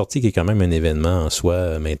une sortie qui est quand même un événement en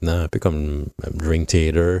soi maintenant, un peu comme Drink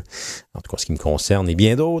Theater, en tout cas ce qui me concerne, et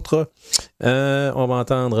bien d'autres. On va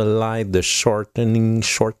entendre Light de Shortening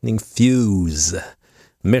Fuse.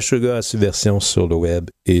 Meshuggah à Subversion sur le web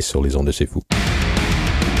et sur les ondes de CFOU.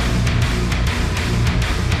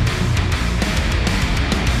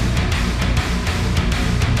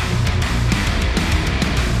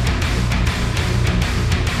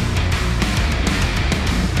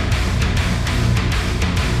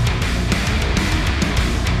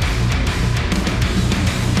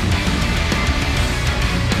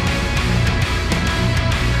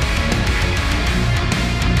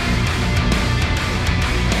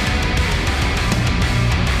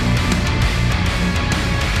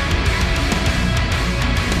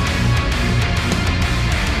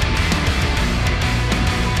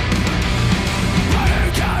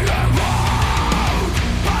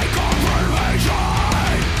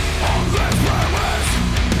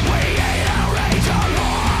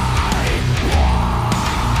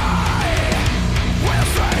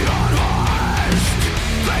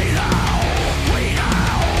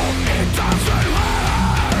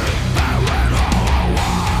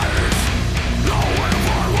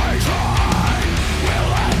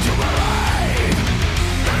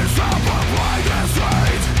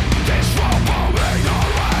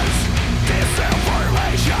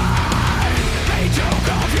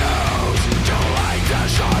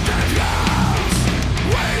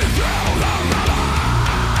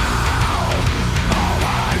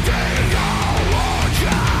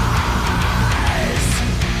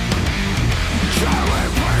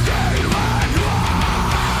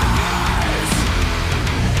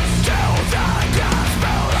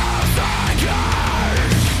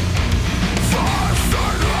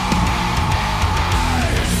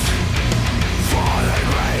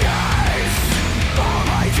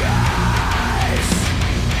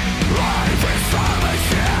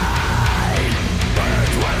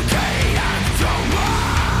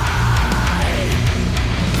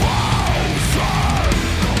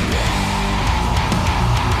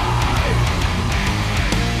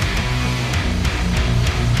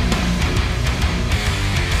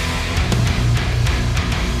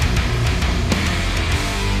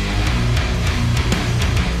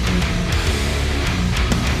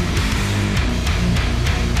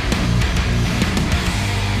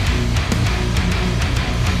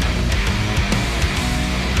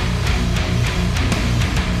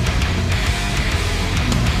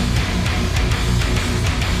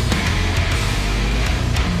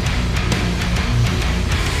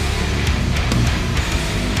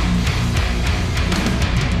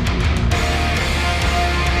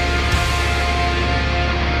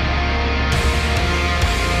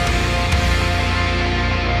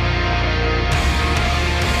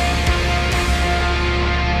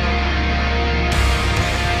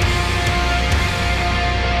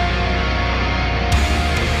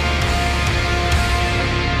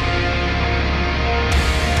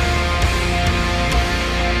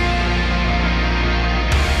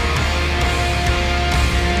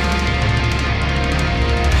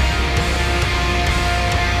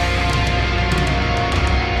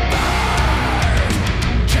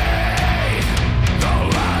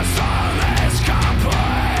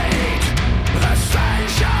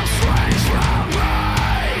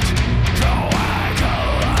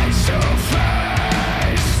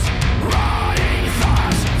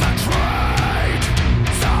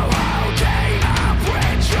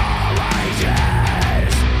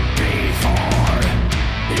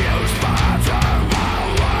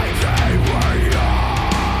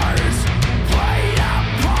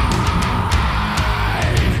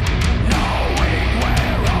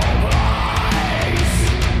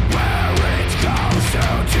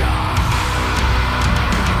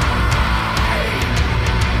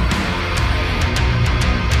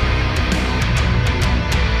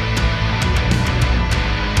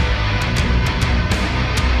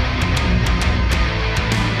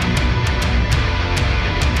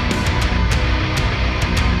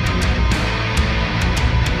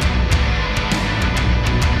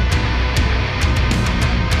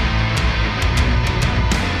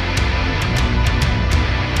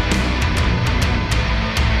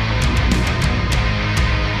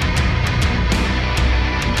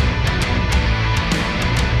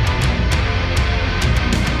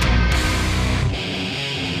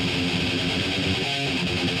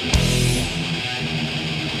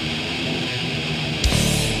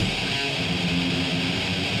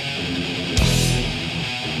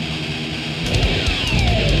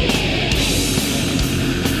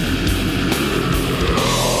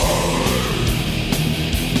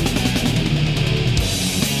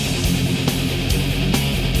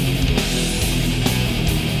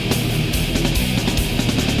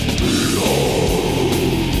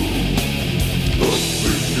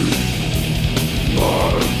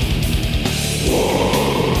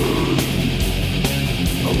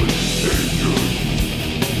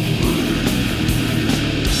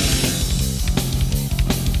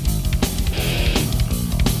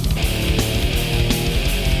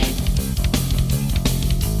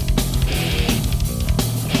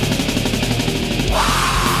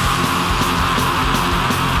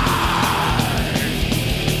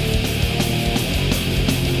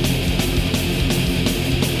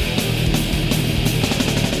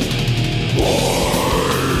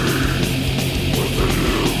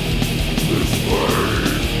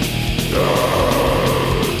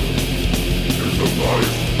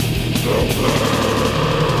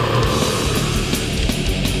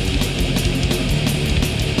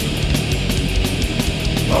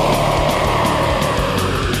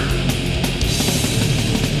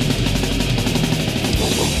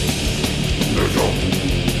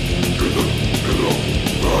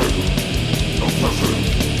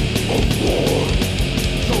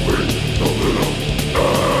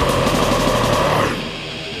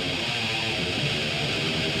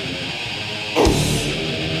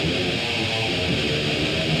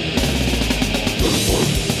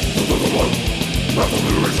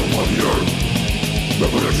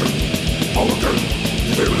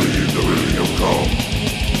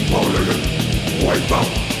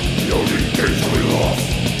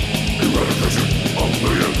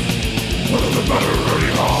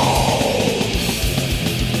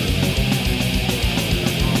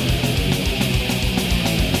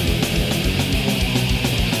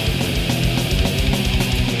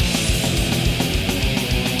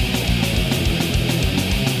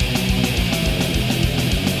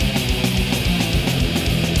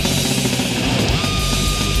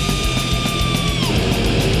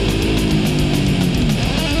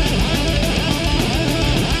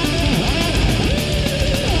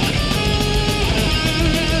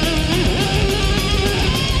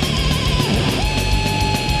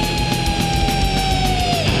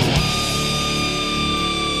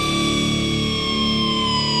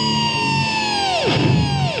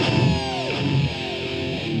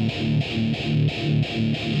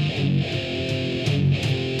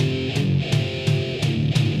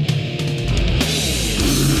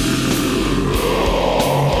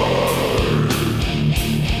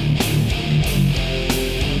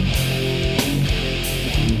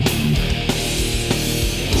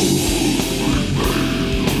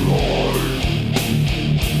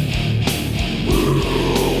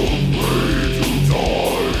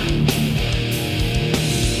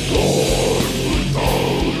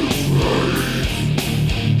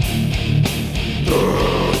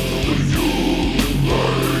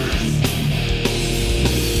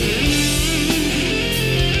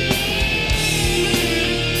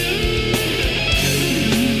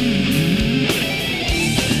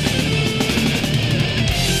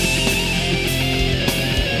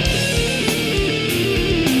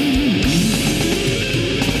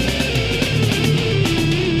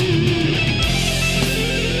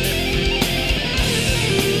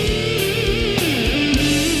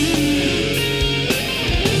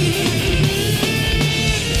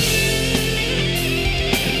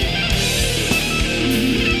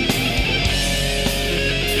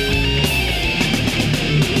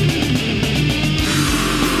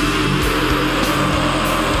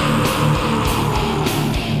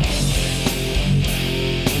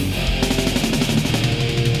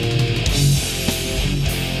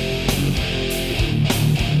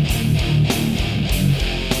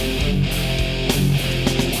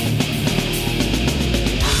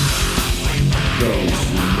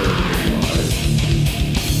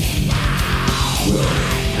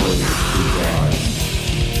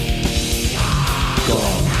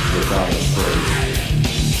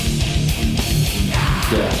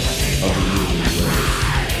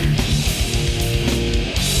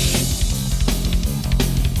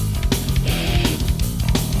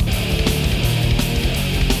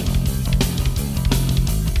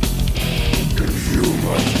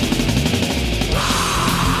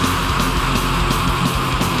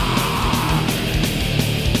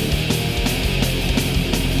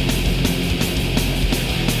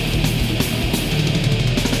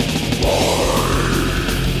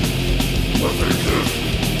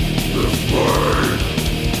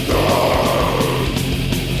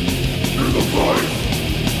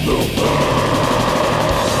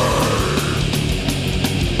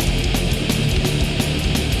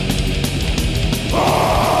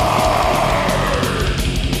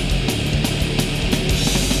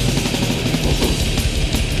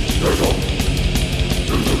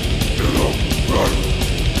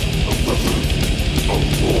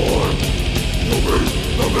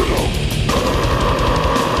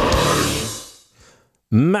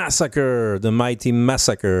 Massacre, The Mighty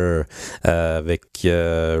Massacre, avec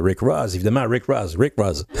Rick Ross, évidemment, Rick Ross.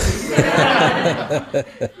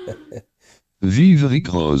 Vive Rick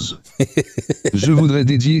Ross. Je voudrais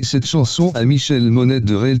dédier cette chanson à Michel Monette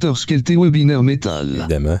de Realtor Skelté Webinaire Metal.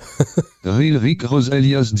 Évidemment. Real Rick Ross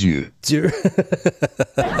alias Dieu.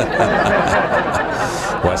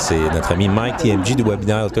 Ouais, c'est notre ami Mike TMG de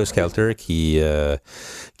Webinaire Helter Skelter qui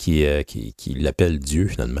l'appelle Dieu,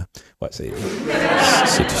 finalement. Ouais,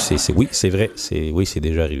 oui, c'est vrai. C'est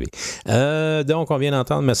déjà arrivé. Donc, on vient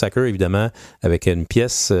d'entendre Massacre, évidemment, avec une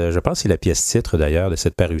pièce, je pense que c'est la pièce titre, d'ailleurs, de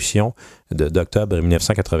cette parution d'octobre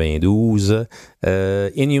 1992.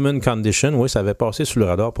 Inhuman Condition, oui, ça avait passé sous le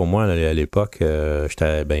radar pour moi à l'époque.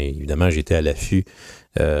 Évidemment, j'étais à l'affût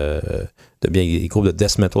de bien des groupes de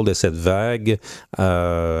death metal de cette vague,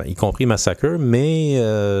 y compris Massacre, mais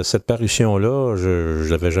cette parution-là, je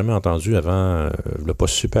l'avais jamais entendue avant, il n'y a pas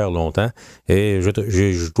super longtemps, et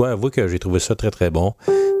je dois avouer que j'ai trouvé ça très très bon.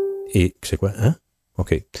 Et c'est quoi, hein?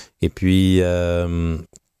 OK. Et puis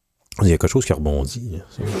Il y a quelque chose qui rebondit.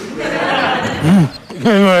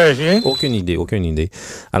 Aucune idée.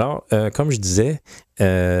 Alors, comme je disais,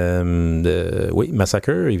 oui,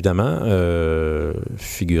 Massacre, évidemment,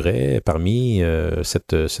 figurait parmi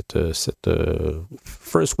cette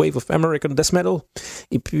first wave of American death metal.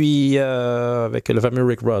 Et puis, avec le fameux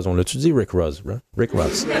Rick Ross. On l'a-tu dit, Rick Ross? Right? Rick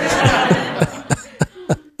Ross.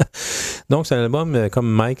 Donc, c'est un album, comme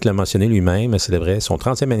Mike l'a mentionné lui-même, célébrait son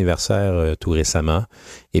 30e anniversaire tout récemment.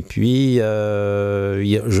 Et puis, moi,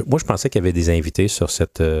 je pensais qu'il y avait des invités sur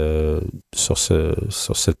cette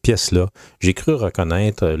pièce-là. J'ai cru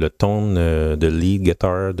reconnaître le ton de lead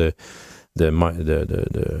guitar de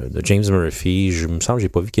James Murphy. Il me semble que je n'ai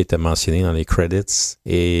pas vu qu'il était mentionné dans les credits.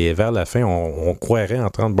 Et vers la fin, on croirait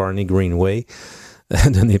entendre Barney Greenway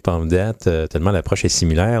de Napalm Death, tellement l'approche est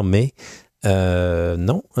similaire, mais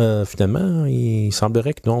non, finalement, il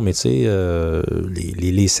semblerait que non, mais tu sais,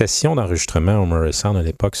 les sessions d'enregistrement au Murray Sound à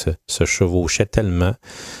l'époque se chevauchaient tellement.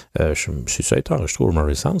 Si ça a été enregistré au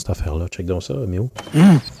Murray Sound, cette affaire-là, check donc ça, Méo.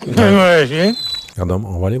 Pardon,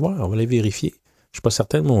 on va aller voir, on va aller vérifier. Je suis pas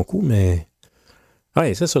certain de mon coup, mais...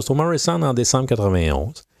 Oui, c'est ça, c'est au Murray Sound en décembre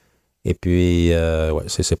 91. Et puis, ouais,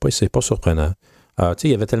 c'est pas surprenant. Tu sais,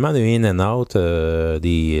 il y avait tellement de in and out,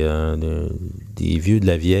 des vieux de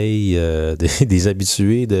la vieille, des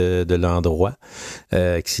habitués de l'endroit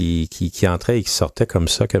qui entraient et qui sortaient comme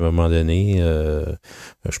ça qu'à un moment donné,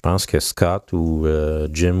 je pense que Scott ou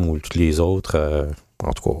Jim ou tous les autres,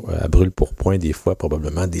 en tout cas, à brûle-pourpoint des fois,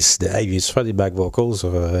 probablement décidaient « Hey, viens-tu faire des back vocals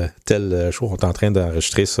sur tel show? On est en train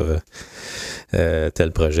d'enregistrer sur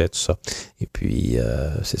tel projet, tout ça. » Et puis,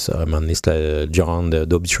 c'est ça. À un moment donné, c'était John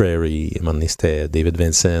d'Obituary. À un moment donné, c'était David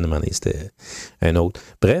Vincent. À un moment donné, c'était un autre.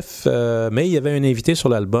 Bref, mais il y avait un invité sur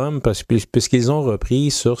l'album puisqu'ils ont repris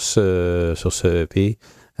sur ce EP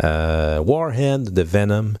Warhead de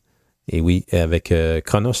Venom. Et oui, avec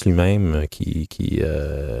Kronos lui-même qui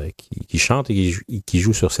chante et qui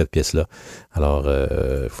joue sur cette pièce-là. Alors,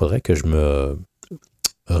 il faudrait que je me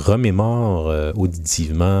remémore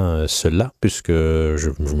auditivement cela, puisque je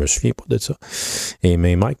me souviens pas de ça.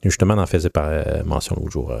 Mais Mike, justement, en faisait mention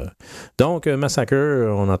l'autre jour. Donc, Massacre,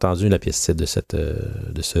 on a entendu la pièce titre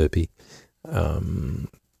de ce EP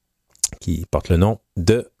qui porte le nom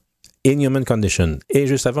de Inhuman Condition. Et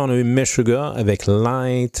juste avant, on a eu Meshuggah avec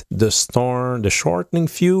Light, The Storm, The Shortening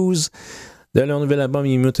Fuse de leur nouvel album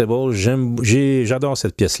Immutable. J'adore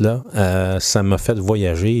cette pièce-là. Ça m'a fait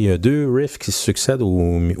voyager. Il y a deux riffs qui se succèdent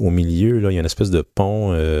au milieu. Là. Il y a une espèce de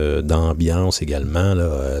pont d'ambiance également.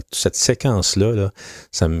 Là. Cette séquence-là, là,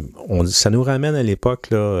 ça nous ramène à l'époque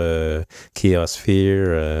là,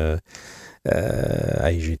 Chaosphere.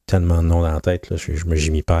 J'ai tellement de noms dans la tête. Là, j'y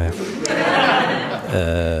m'y perds.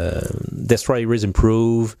 Destroy, Erase,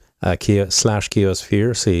 Improve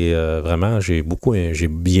 /Chaosphere, c'est vraiment, j'ai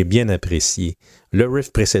bien apprécié. Le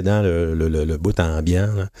riff précédent, le bout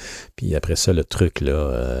ambiant, là, puis après ça, le truc,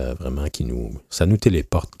 là, vraiment, ça nous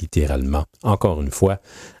téléporte littéralement, encore une fois.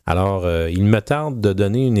 Alors, il me tarde de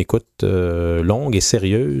donner une écoute longue et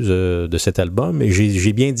sérieuse de cet album, et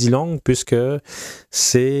j'ai bien dit longue, puisque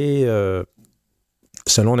c'est...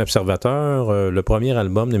 selon l'Observateur, le premier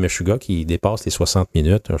album de Meshuggah qui dépasse les 60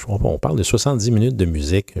 minutes. On parle de 70 minutes de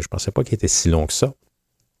musique. Je ne pensais pas qu'il était si long que ça.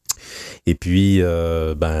 Et puis,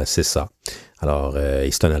 c'est ça. Alors,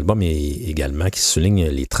 c'est un album également qui souligne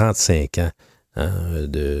les 35 ans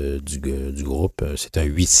du groupe. C'est un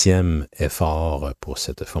 8e effort pour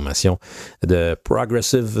cette formation de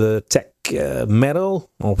Progressive Tech Metal,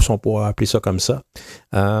 on pourrait appeler ça comme ça.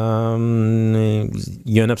 Il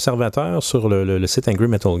y a un observateur sur le site Angry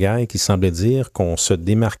Metal Guy qui semblait dire qu'on se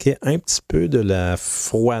démarquait un petit peu de la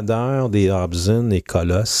froideur des Hobson et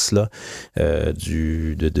Colosses là,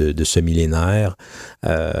 de ce millénaire.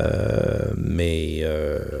 Mais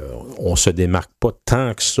on se démarque pas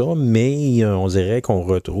tant que ça, mais on dirait qu'on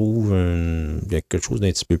retrouve quelque chose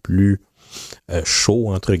d'un petit peu plus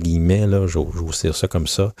chaud, entre guillemets, là, j'ose dire ça comme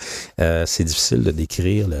ça. C'est difficile de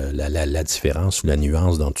décrire la différence ou la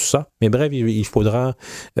nuance dans tout ça. Mais bref, il faudra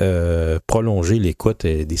prolonger l'écoute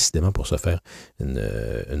décidément pour se faire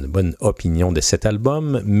une bonne opinion de cet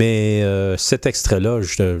album. Mais cet extrait-là,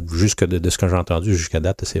 jusque de ce que j'ai entendu jusqu'à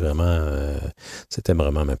date, c'était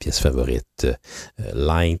vraiment ma pièce favorite.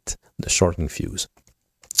 Light, The Shortening Fuse.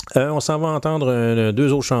 On s'en va entendre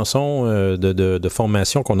deux autres chansons de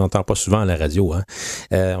formations qu'on n'entend pas souvent à la radio. Hein.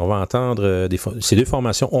 On va entendre ces deux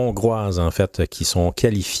formations hongroises, en fait, qui ont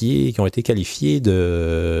été qualifiées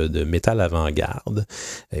de métal avant-garde.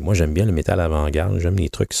 Et moi, j'aime bien le métal avant-garde. J'aime les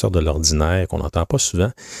trucs qui sortent de l'ordinaire, qu'on n'entend pas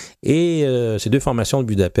souvent. Et ces deux formations de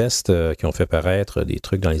Budapest qui ont fait paraître des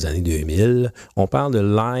trucs dans les années 2000. On parle de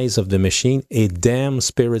Lies of the Machine et Damn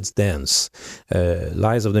Spirits Dance.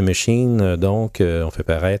 Lies of the Machine, donc, ont fait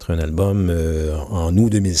paraître un album en août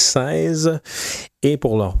 2016. Et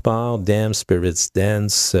pour leur part, Damn Spirits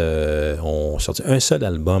Dance ont sorti un seul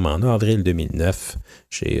album en avril 2009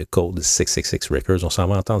 chez Code 666 Records. On s'en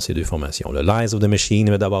va entendre ces deux formations. Le Lies of the Machine,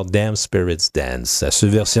 mais d'abord Damn Spirits Dance, à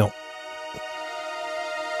Subversion.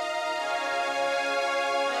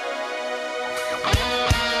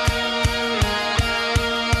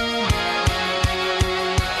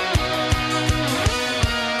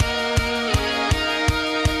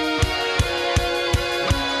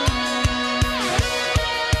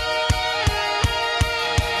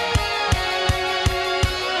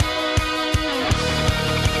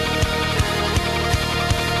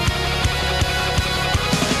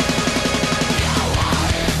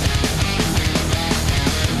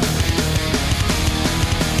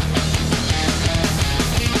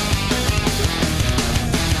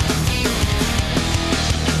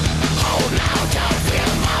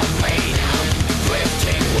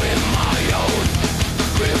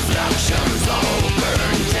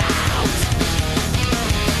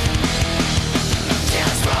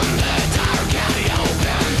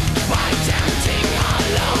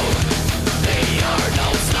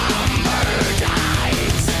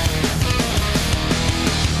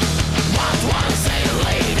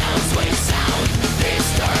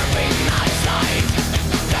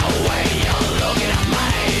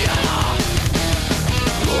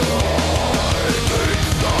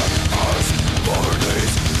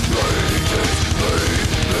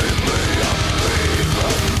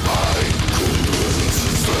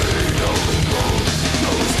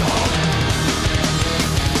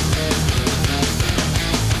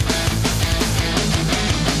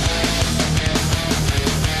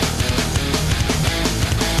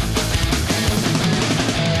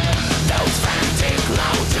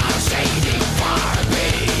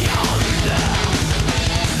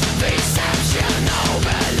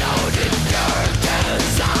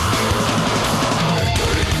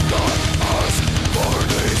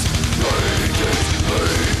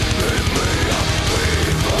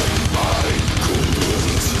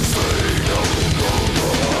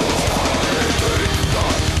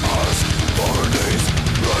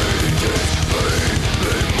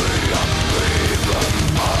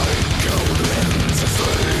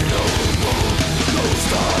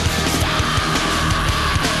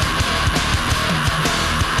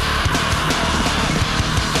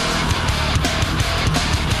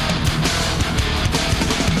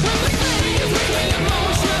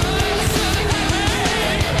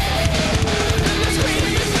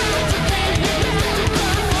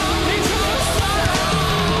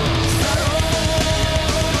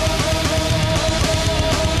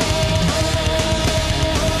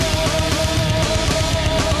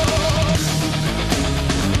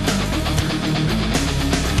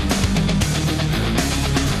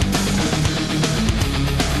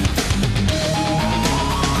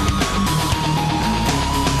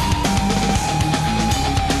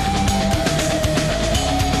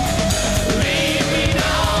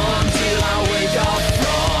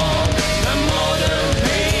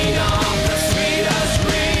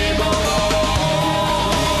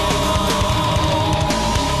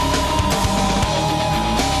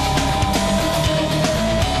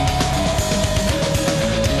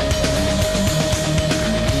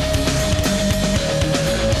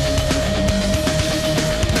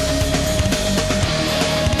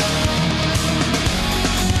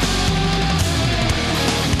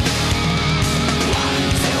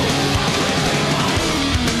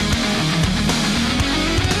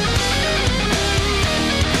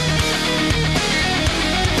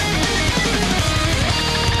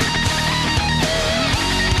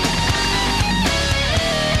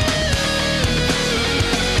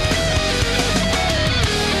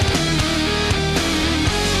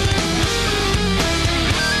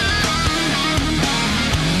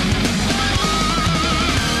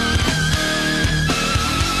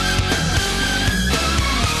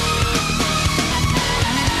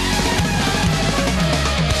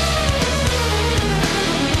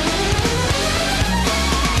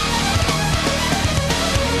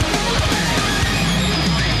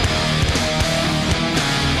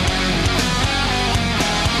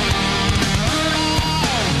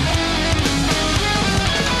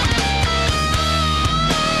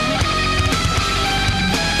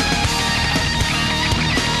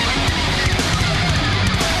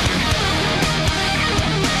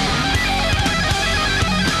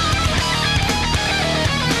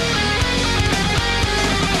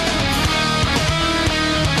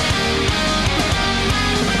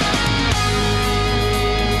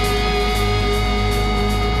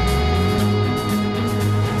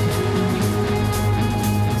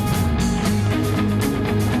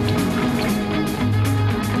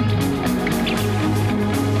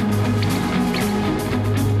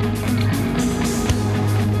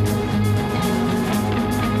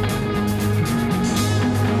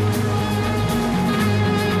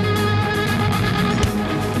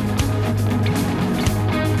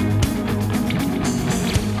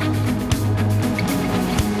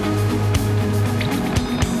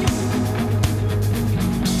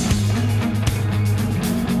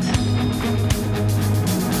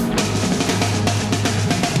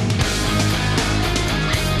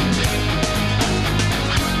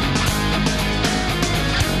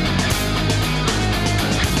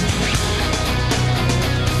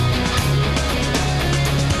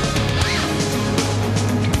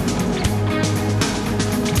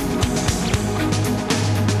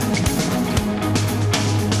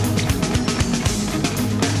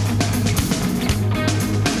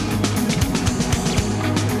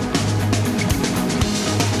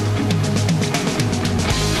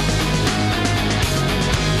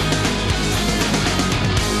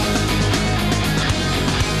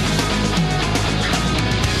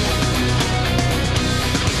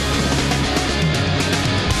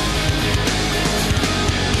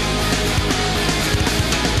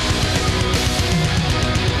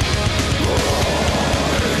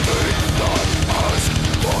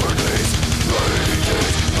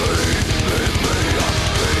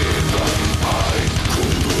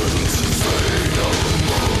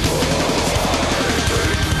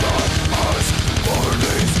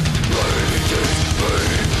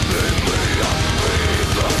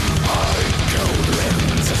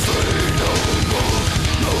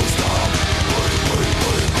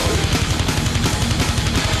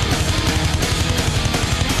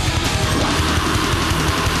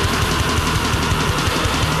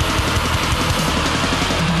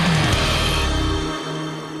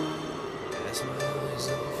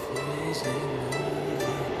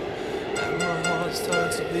 my heart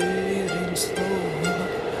starts beating slow.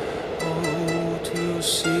 Oh, to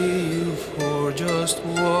see you for just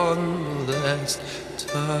one last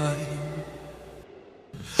time.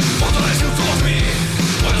 What the rest you taught me,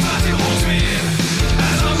 what the path you holds me,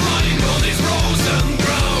 as I'm running on this frozen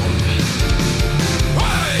ground.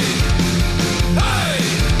 Hey, hey,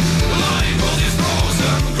 lying on this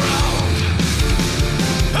frozen ground.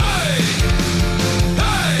 Hey,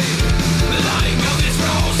 hey, lying on this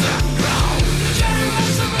frozen ground. The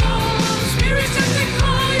generals around, spirits getting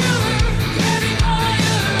higher,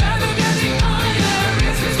 ever getting higher.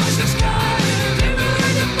 It's as much the sky, they will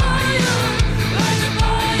light the fire,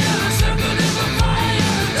 circle in the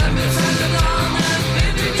fire. Let me send it on and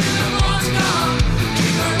living in the Moscow.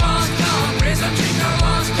 Drink our vodka, praise and drink our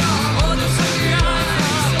vodka. Oh, the Subversion,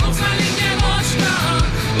 smoke smelling in vodka.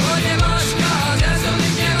 Oh, the vodka, there's a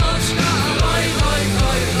link in vodka. Oi, oi,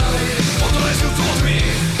 oi, oi. What the rest you taught me,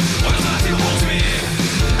 what the path you holds me,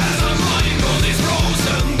 as I'm lying on this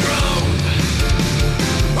frozen ground.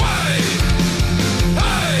 Hey,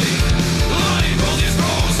 hey, lying on this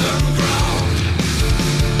frozen ground.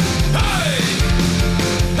 Hey,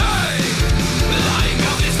 hey, lying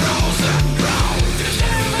on this frozen ground. The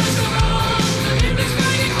shadows around, the evening's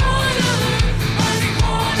fading harder,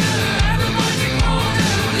 ever fighting harder.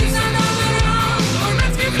 Police are not around, our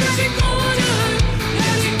rats keep getting colder,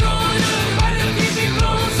 while they're keeping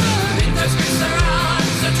closer. Winter spins around,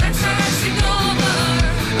 the tracks are icing over,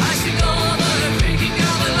 drinking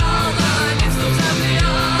of the lava. It's those ugly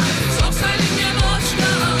eyes, so silent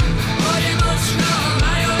Yemoshka. Oh, Yemoshka,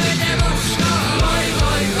 my oh, Yemoshka. Oi,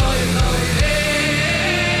 oi, oi, oi.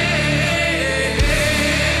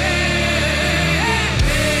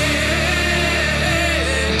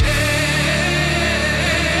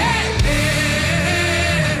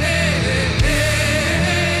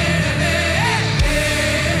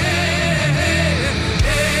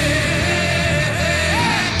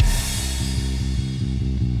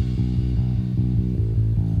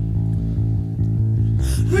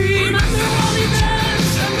 Remember all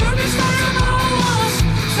events and purpose for all us,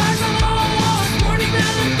 stars of all us, morning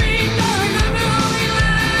bell and finger. Remember how we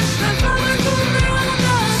laughed and flowers bloom around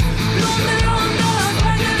us,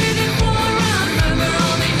 like a leading forerun. Remember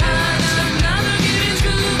all we had and never giving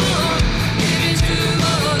to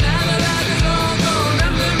more, never let it all go.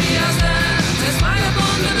 Remember me as that, the smile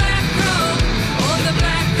upon the black road, oh the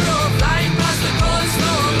black road, flying past the cold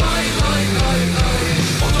snow. Oi, oi, oi, oi.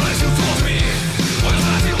 What the rest you taught me, what the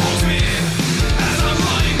path you holds me, as I'm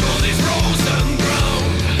lying on this frozen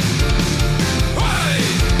ground. Hey,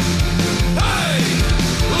 hey,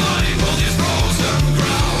 lying on this frozen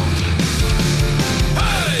ground.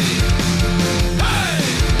 Hey, hey,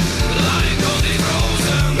 lying on this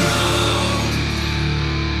frozen ground.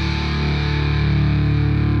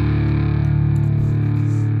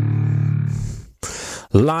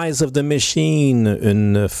 Lies of the Machine,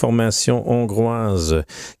 une formation hongroise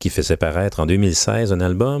qui faisait paraître en 2016 un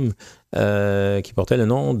album qui portait le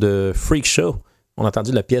nom de Freakshow. On a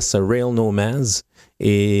entendu la pièce Railnomads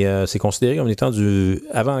et c'est considéré comme étant du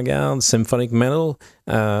avant-garde symphonic metal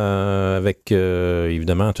avec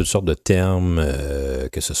évidemment toutes sortes de termes,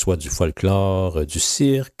 que ce soit du folklore, du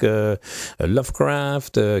cirque,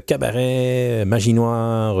 Lovecraft, cabaret, magie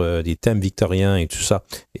noire, des thèmes victoriens et tout ça.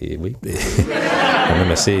 Et oui, quand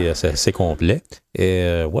même assez complet.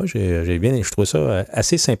 Et ouais, je trouvais ça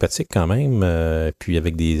assez sympathique quand même, puis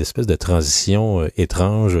avec des espèces de transitions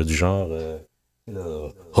étranges du genre...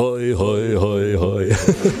 Hoi, hoi, hoi, hoi.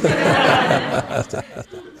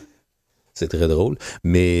 C'est très drôle,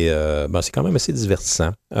 mais c'est quand même assez divertissant.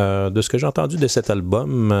 De ce que j'ai entendu de cet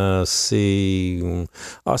album, c'est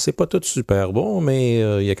pas tout super bon, mais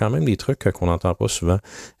il y a quand même des trucs qu'on n'entend pas souvent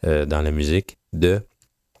dans la musique de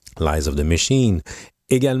Lies of the Machine.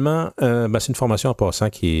 Également, c'est une formation en passant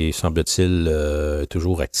qui est, semble-t-il,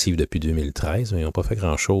 toujours active depuis 2013. Ils n'ont pas fait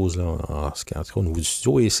grand-chose là, en tout cas au niveau du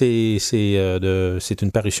studio. Et c'est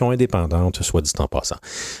une parution indépendante, soit dit en passant.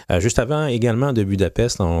 Juste avant, également, de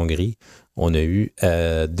Budapest, en Hongrie, on a eu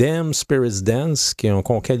Damn Spirits Dance,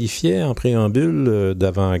 qu'on qualifiait en préambule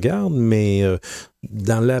d'avant-garde, mais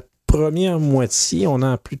dans la première moitié, on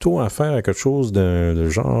a plutôt affaire à quelque chose de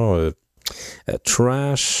genre...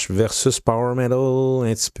 trash versus power metal,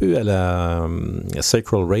 un petit peu à la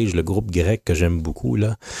Sacral Rage, le groupe grec que j'aime beaucoup,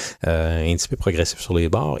 là, un petit peu progressif sur les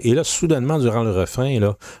bords. Et là, soudainement, durant le refrain,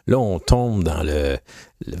 là on tombe dans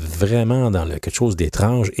vraiment dans quelque chose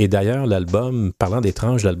d'étrange. Et d'ailleurs, l'album, parlant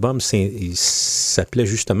d'étrange, l'album s'appelait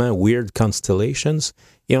justement Weird Constellations.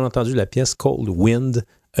 Et on a entendu la pièce Cold Wind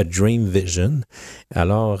A Dream Vision.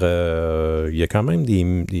 Alors, il y a quand même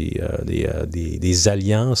des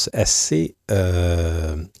alliances assez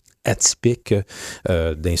atypiques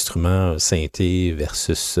d'instruments synthés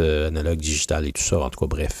versus analogue digital et tout ça. En tout cas,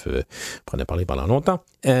 bref, on en a parlé pendant longtemps.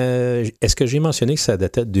 Est-ce que j'ai mentionné que ça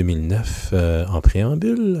datait de 2009 en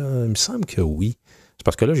préambule? Il me semble que oui. C'est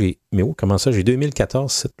parce que là, mais oh, comment ça? J'ai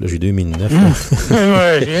 2014, là, j'ai 2009.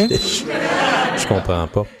 Je comprends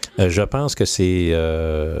pas. Je pense que c'est...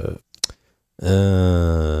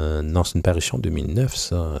 non, c'est une parution 2009,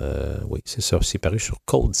 ça. Oui, c'est ça. C'est paru sur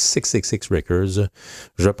Code 666 Records.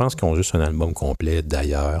 Je pense qu'ils ont juste un album complet,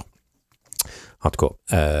 d'ailleurs. En tout cas,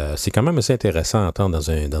 c'est quand même assez intéressant à entendre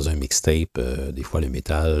dans un mixtape. Des fois, le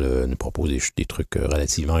métal nous propose des trucs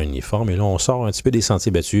relativement uniformes. Et là, on sort un petit peu des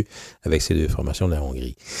sentiers battus avec ces deux formations de la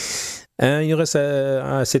Hongrie. Il nous reste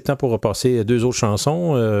assez de temps pour repasser deux autres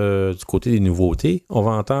chansons du côté des nouveautés. On va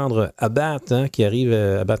entendre Abbath, qui arrive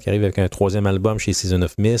avec un troisième album chez Season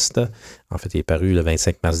of Mist. En fait, il est paru le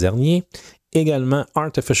 25 mars dernier. Également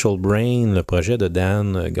Artificial Brain, le projet de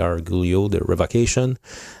Dan Garguglio de Revocation,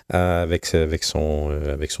 avec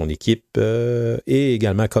son équipe, et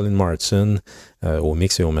également Colin Martin au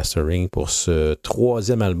mix et au mastering pour ce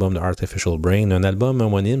troisième album de Artificial Brain, un album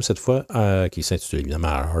homonyme cette fois qui s'intitule évidemment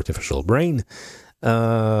Artificial Brain.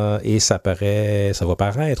 Et ça va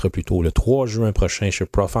paraître plutôt le 3 juin prochain chez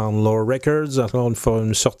Profound Lore Records. Alors,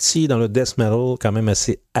 une sortie dans le death metal quand même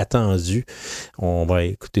assez attendue. On va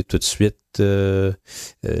écouter tout de suite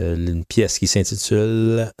une pièce qui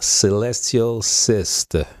s'intitule Celestial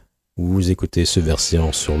Cyst. Vous écoutez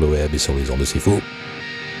Subversion sur le web et sur les ondes de CFOU.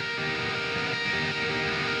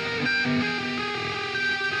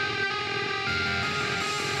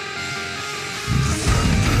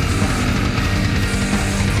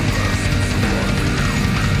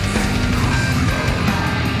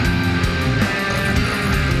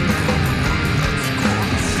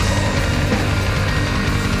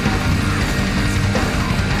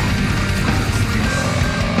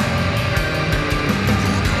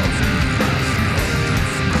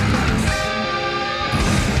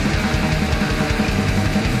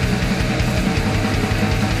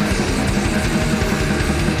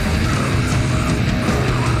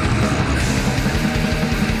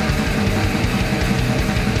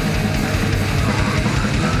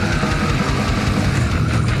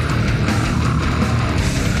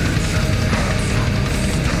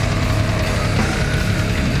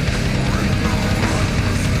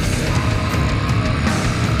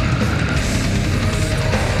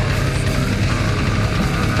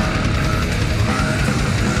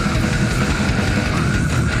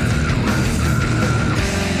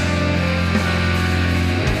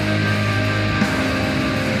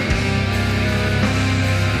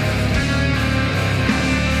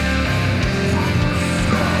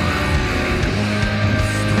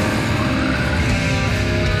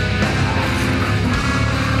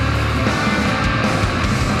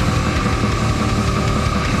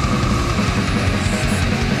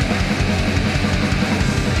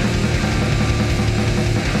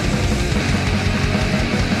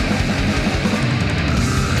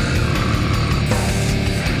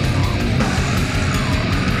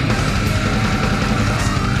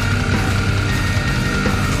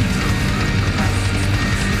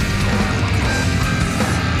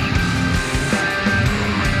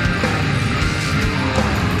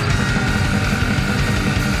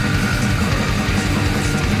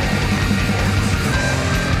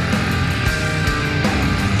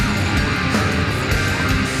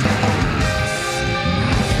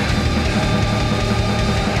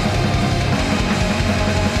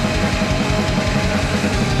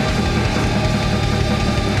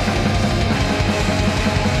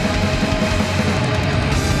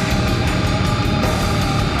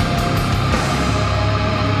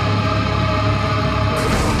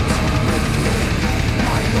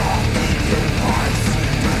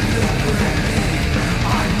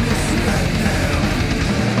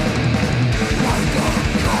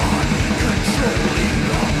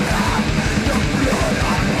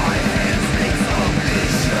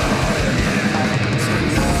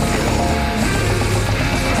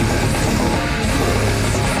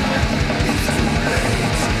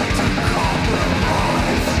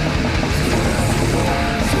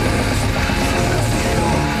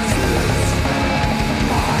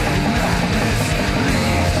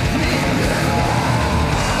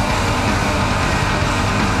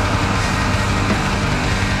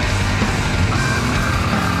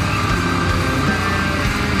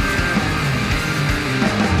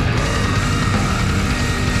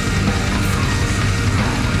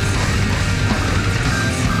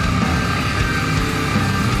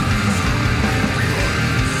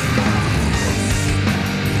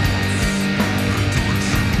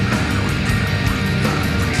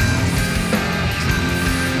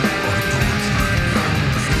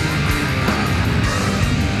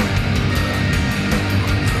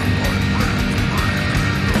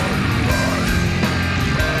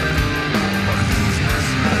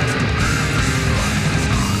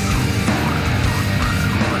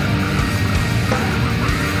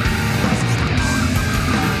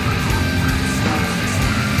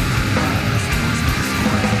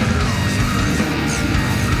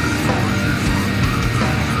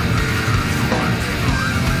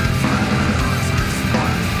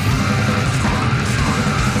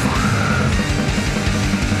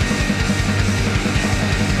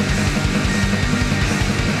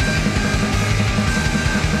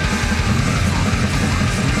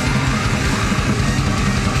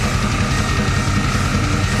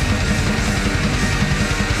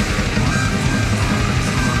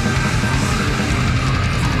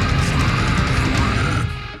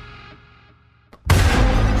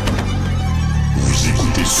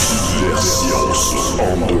 plus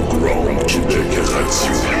underground Québec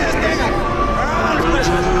Radio.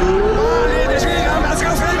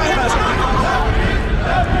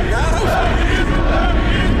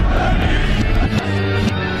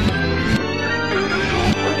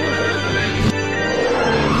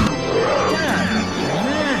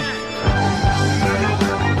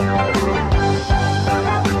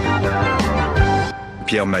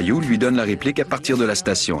 Pierre Mailloux lui donne la réplique à partir de la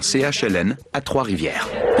station CHLN à Trois-Rivières.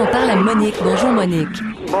 On parle à Monique. Bonjour, Monique.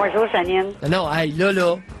 Bonjour, Janine. Non, hey,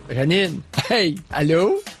 là. Janine. Hey,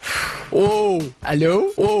 allô? Oh,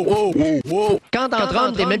 allô? Oh. Quand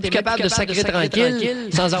t'entres, t'es même plus capable de sacrer tranquille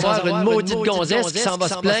sans avoir une maudite gonzesse qui s'en va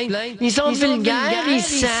se plaindre. Ils sont vulgaires, ils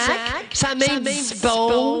sacrent, ça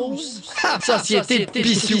m'indispose. Société de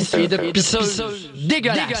pissous et de pisseuses.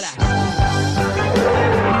 Dégueulasse.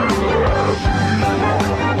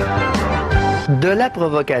 De la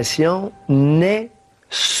provocation naît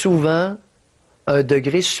souvent un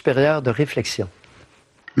degré supérieur de réflexion.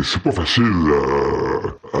 Et c'est pas facile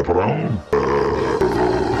à prendre.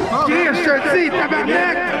 Ok, je te le dis,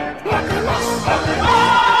 tabarnak!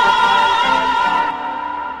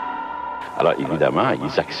 Alors, évidemment,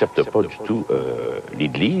 ils n'acceptent pas du tout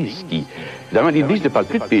l'Église. Évidemment, l'Église ne parle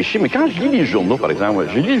plus de péché, mais quand je lis les journaux, par exemple,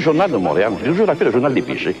 je lis le Journal de Montréal, j'ai toujours appelé le Journal des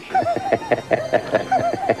péchés.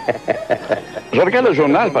 Je regarde le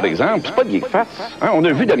journal, par exemple, c'est pas de geek-face. Hein? On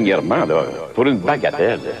a vu dernièrement, là, pour une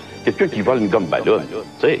bagatelle, quelqu'un qui vole une gomme ballonne.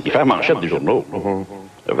 Tu sais, il fait la manchette des journaux.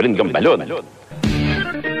 Il a volé une gomme ballonne.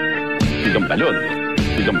 Une gomme ballonne.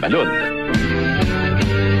 Une gomme ballonne.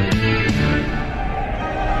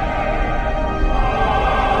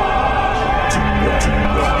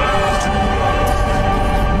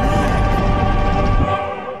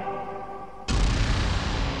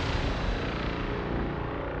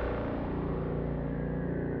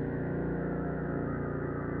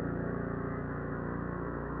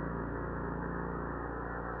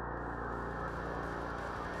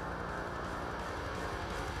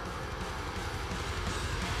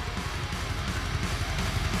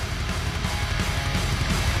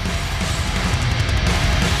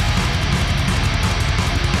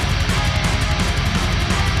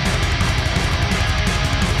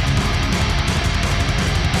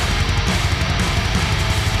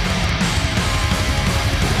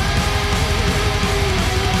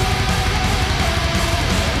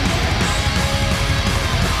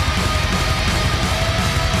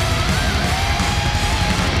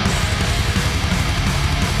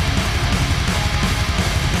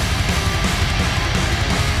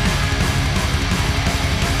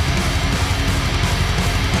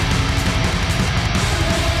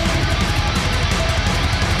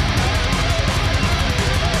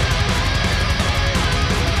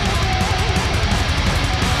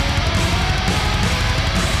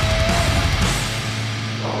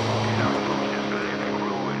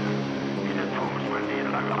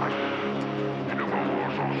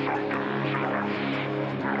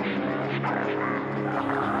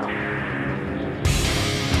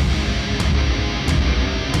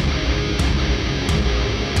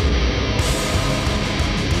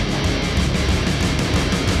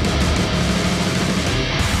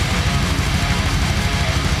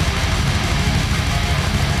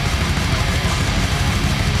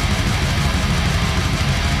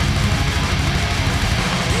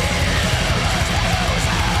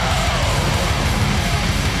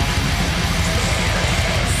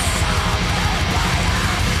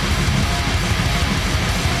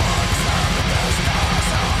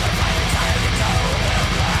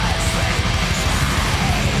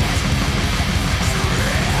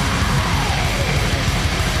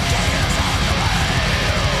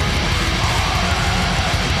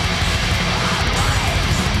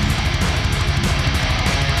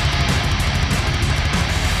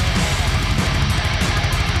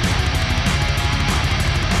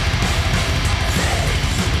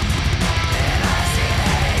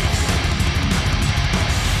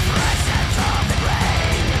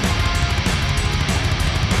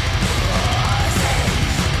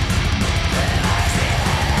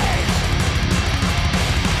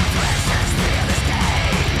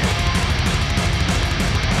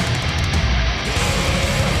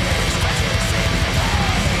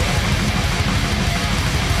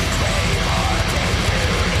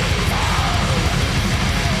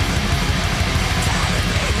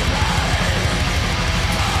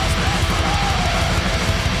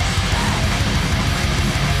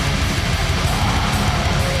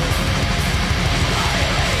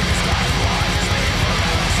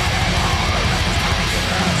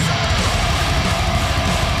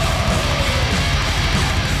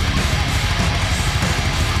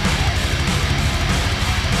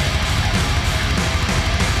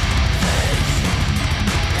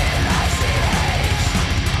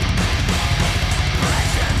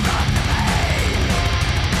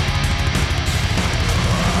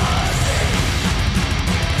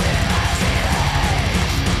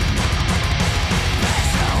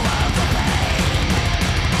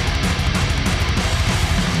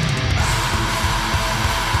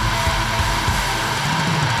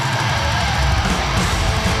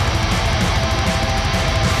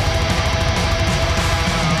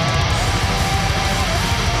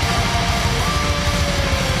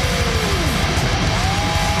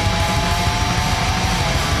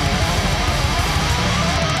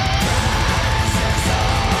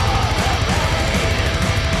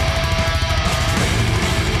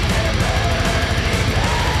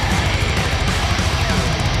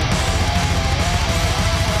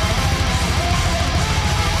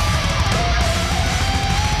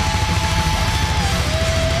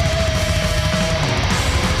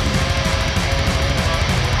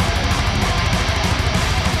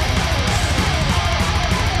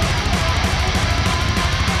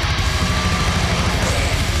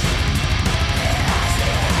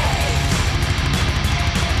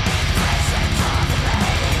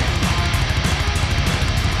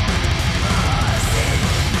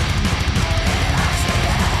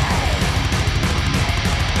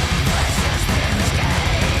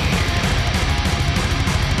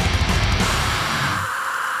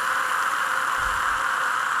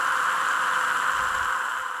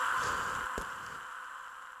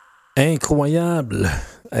 Incroyable!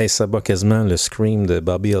 Hey, ça bat quasiment le scream de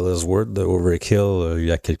Bobby Ellsworth de Overkill il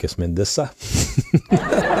y a quelques semaines de ça.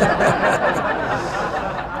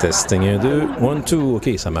 Testing 1, 2, 1, 2. OK,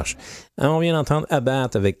 ça marche. On vient d'entendre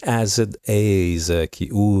Abbath avec Acid Haze qui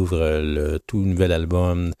ouvre le tout nouvel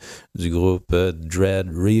album du groupe Dread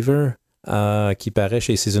Reaver qui paraît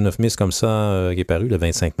chez Season of Mist comme ça, qui est paru le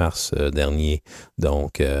 25 mars dernier.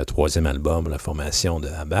 Donc, troisième album, la formation de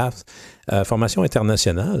Abbath. Formation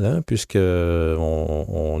internationale, hein, puisque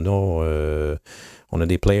on a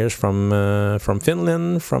des players from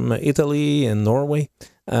Finland, from Italy and Norway.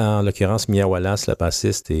 En l'occurrence, Mia Wallace, la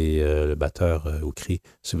bassiste, et le batteur Ukri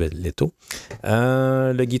Subversion.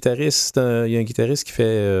 Le guitariste, il y a un guitariste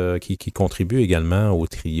qui contribue également au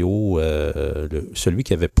trio, celui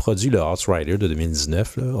qui avait produit le Horse Rider de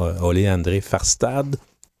 2019, Ole André Farstad.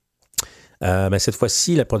 Cette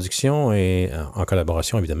fois-ci, la production est en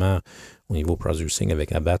collaboration, évidemment, au niveau producing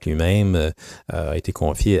avec Abbath lui-même, a été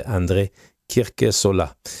confiée à André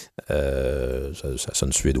Kirkesola. Ça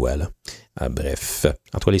sonne suédois, là. Bref.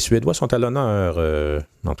 En tout cas, les Suédois sont à l'honneur,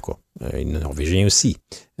 en tout cas. Les Norvégiens aussi,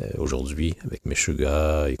 aujourd'hui, avec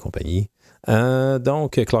Meshuggah et compagnie.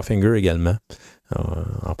 Donc, Clawfinger également,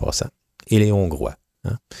 en passant. Et les Hongrois.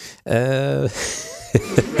 Hein?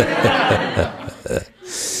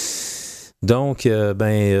 Donc,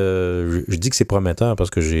 je dis que c'est prometteur parce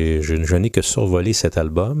que je n'ai que survolé cet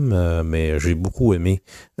album, mais j'ai beaucoup aimé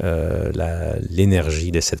l'énergie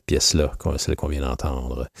de cette pièce-là, celle qu'on vient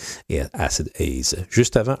d'entendre, et Acid Haze.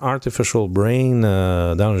 Juste avant, Artificial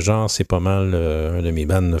Brain, dans le genre, c'est pas mal un de mes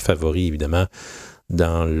bands favoris, évidemment,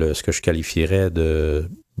 dans ce que je qualifierais de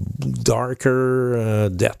darker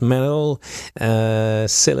death metal.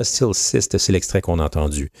 Celestial Cyst, c'est l'extrait qu'on a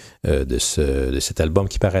entendu de cet album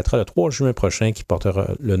qui paraîtra le 3 juin prochain, qui portera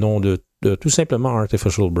le nom de tout simplement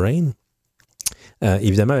Artificial Brain.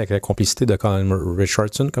 Évidemment, avec la complicité de Colin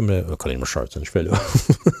Richardson, Colin Richardson, je fais là.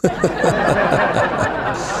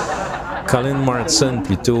 Colin Martin,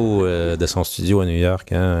 plutôt, de son studio à New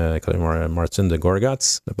York, hein, Colin Martin de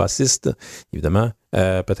Gorgoth, le bassiste, évidemment.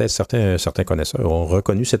 Peut-être certains connaisseurs ont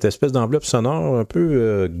reconnu cette espèce d'enveloppe sonore un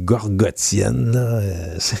peu gorgothienne.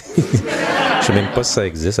 Je ne sais même pas si ça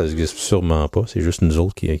existe, ça n'existe sûrement pas, c'est juste nous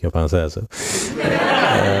autres qui avons pensé à ça.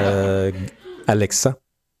 Alexa,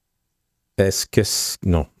 est-ce que...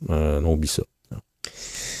 Non, oublie ça.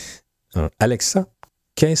 Non. Alexa,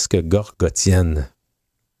 qu'est-ce que gorgothienne?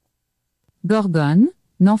 Gorgone,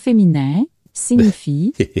 nom féminin,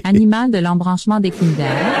 signifie animal de l'embranchement des Kinder,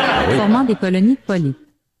 formant des colonies de polypes.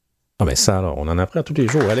 Ah ben ça, alors, on en apprend tous les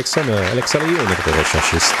jours. Alexa Léo, notre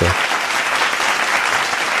recherchiste.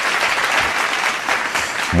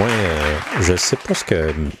 Moi, je sais pas ce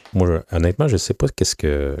que... Moi, honnêtement, je sais pas qu'est-ce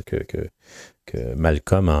que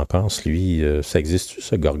Malcolm en pense, lui. Ça existe-tu,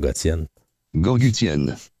 ce gorgothienne?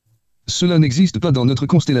 Gorgutienne. Cela n'existe pas dans notre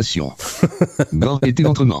constellation. Gor est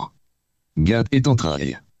éventrement. Gat est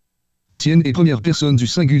entraille. Tienne est première personne du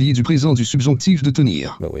singulier du présent du subjonctif de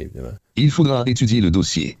tenir. Ben oui, évidemment. Il faudra étudier le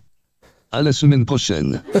dossier. À la semaine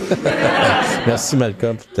prochaine. Merci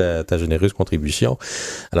Malcolm pour ta généreuse contribution.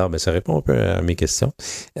 Alors, ça répond un peu à mes questions.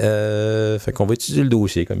 Fait qu'on va étudier le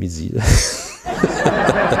dossier, comme il dit.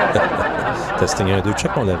 Testing 1, 2,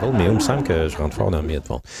 check mon level, mais il me semble que je rentre fort dans mes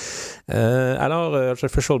headphones. Alors,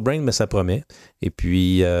 Artificial Brain, mais ça promet. Et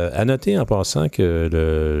puis, à noter en passant que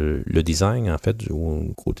le design, en fait,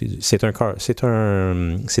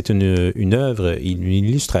 c'est une œuvre, une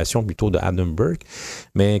illustration plutôt de Adam Burke.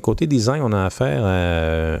 Mais côté design, on a affaire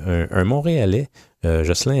à un Montréalais,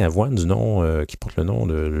 Jocelyn Avoine, du nom qui porte le nom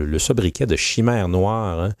de le sobriquet de Chimère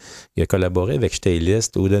Noire. Hein. Il a collaboré avec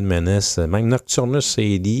Stylist, Odin Menace, même Nocturnus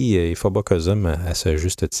AD et Phobocosm à ce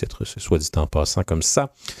juste titre, soit dit en passant comme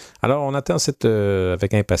ça. Alors, on attend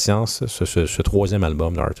avec impatience ce troisième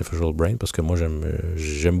album d'Artificial Brain parce que moi,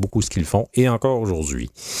 j'aime beaucoup ce qu'ils font et encore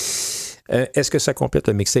aujourd'hui. Est-ce que ça complète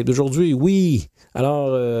le mixtape d'aujourd'hui? Oui!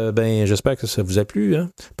 Alors, j'espère que ça vous a plu, hein?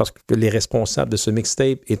 Parce que les responsables de ce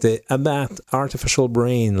mixtape étaient Abbath, Artificial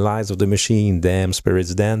Brain, Lies of the Machine, Damn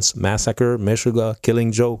Spirits Dance, Massacre, Meshuggah,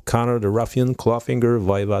 Killing Joke, Connor the Ruffian, Clawfinger,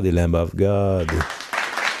 Voivod et Lamb of God.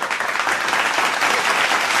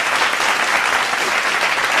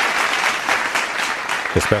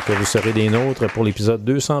 J'espère que vous serez des nôtres pour l'épisode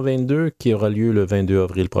 222 qui aura lieu le 22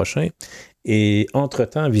 avril prochain. Et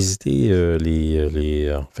entre-temps, visitez les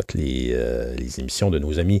émissions de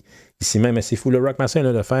nos amis Ici même à CFOU, le Rockmaster et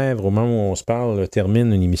le Lefebvre, au moment où on se parle,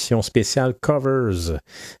 termine une émission spéciale covers.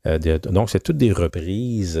 Donc, c'est toutes des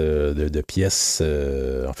reprises de pièces.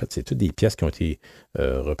 En fait, c'est toutes des pièces qui ont été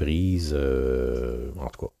reprises, en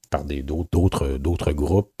tout cas, par d'autres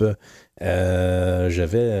groupes.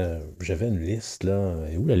 J'avais une liste, là.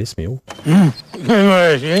 Et où la liste, mais où?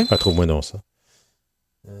 Pas trouve-moi non ça.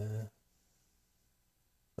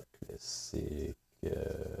 Classique.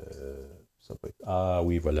 Ah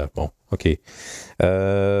oui, voilà. Bon, OK.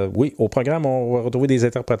 Oui, au programme, on va retrouver des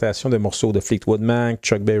interprétations de morceaux de Fleetwood Mac,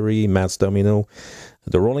 Chuck Berry, Matt Domino,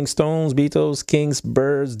 The Rolling Stones, Beatles, Kings,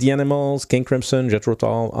 Birds, The Animals, King Crimson, Jethro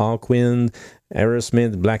Tull, Hawkwind,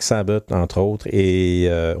 Aerosmith, Black Sabbath, entre autres. Et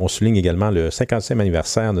on souligne également le 50e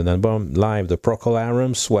anniversaire d'un album live de Procol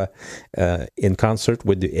Harum, soit In Concert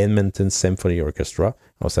with the Edmonton Symphony Orchestra.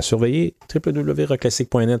 On s'est surveillé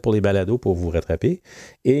www.rockclassic.net pour les balados pour vous rattraper.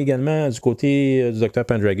 Et également, du côté du Dr.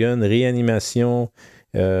 Pendragon, Réanimation,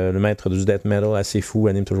 le maître du death metal, assez fou,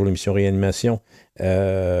 anime toujours l'émission Réanimation.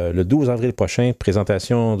 Le 12 avril prochain,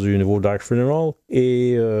 présentation du nouveau Dark Funeral.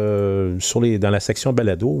 Et dans la section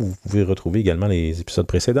balado, vous pouvez retrouver également les épisodes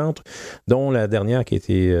précédents, dont la dernière qui a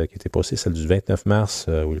été passée, celle du 29 mars,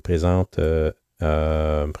 où il présente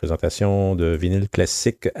présentation de vinyle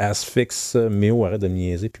classique Asphyx. Méo, arrête de me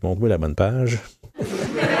niaiser, puis montre-moi la bonne page.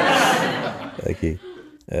 OK.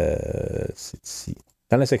 C'est ici.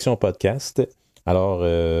 Dans la section podcast, alors,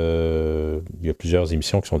 il y a plusieurs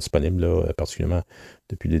émissions qui sont disponibles, là, particulièrement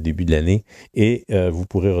depuis le début de l'année. Et vous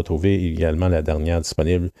pourrez retrouver également la dernière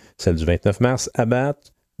disponible, celle du 29 mars,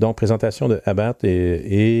 Abbath. Donc, présentation de Abbath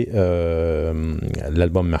et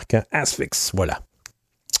l'album marquant Asphyx. Voilà.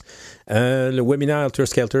 Le webinaire Helter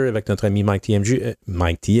Skelter avec notre ami Mike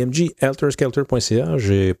TMG, helterskelter.ca.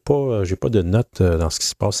 J'ai pas de notes dans ce qui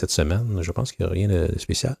se passe cette semaine. Je pense qu'il n'y a rien de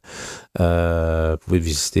spécial. Vous pouvez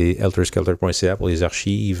visiter helterskelter.ca pour les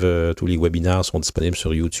archives. Tous les webinaires sont disponibles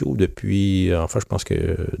sur YouTube depuis, je pense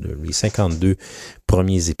que les 52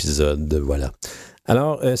 premiers épisodes. Voilà.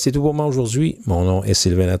 Alors, c'est tout pour moi aujourd'hui. Mon nom est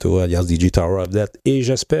Sylvain Nato, alias DJ Tower of Death, et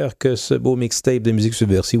j'espère que ce beau mixtape de musique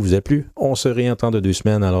subversive vous a plu. On se réentend de 2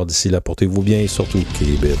 semaines, alors d'ici là, portez-vous bien et surtout,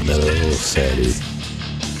 keep it metal. Salut!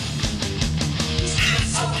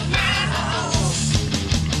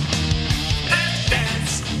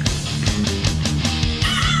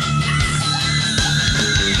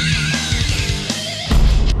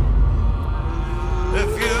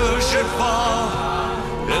 If you should fall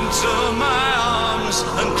into my arms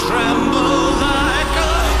and tremble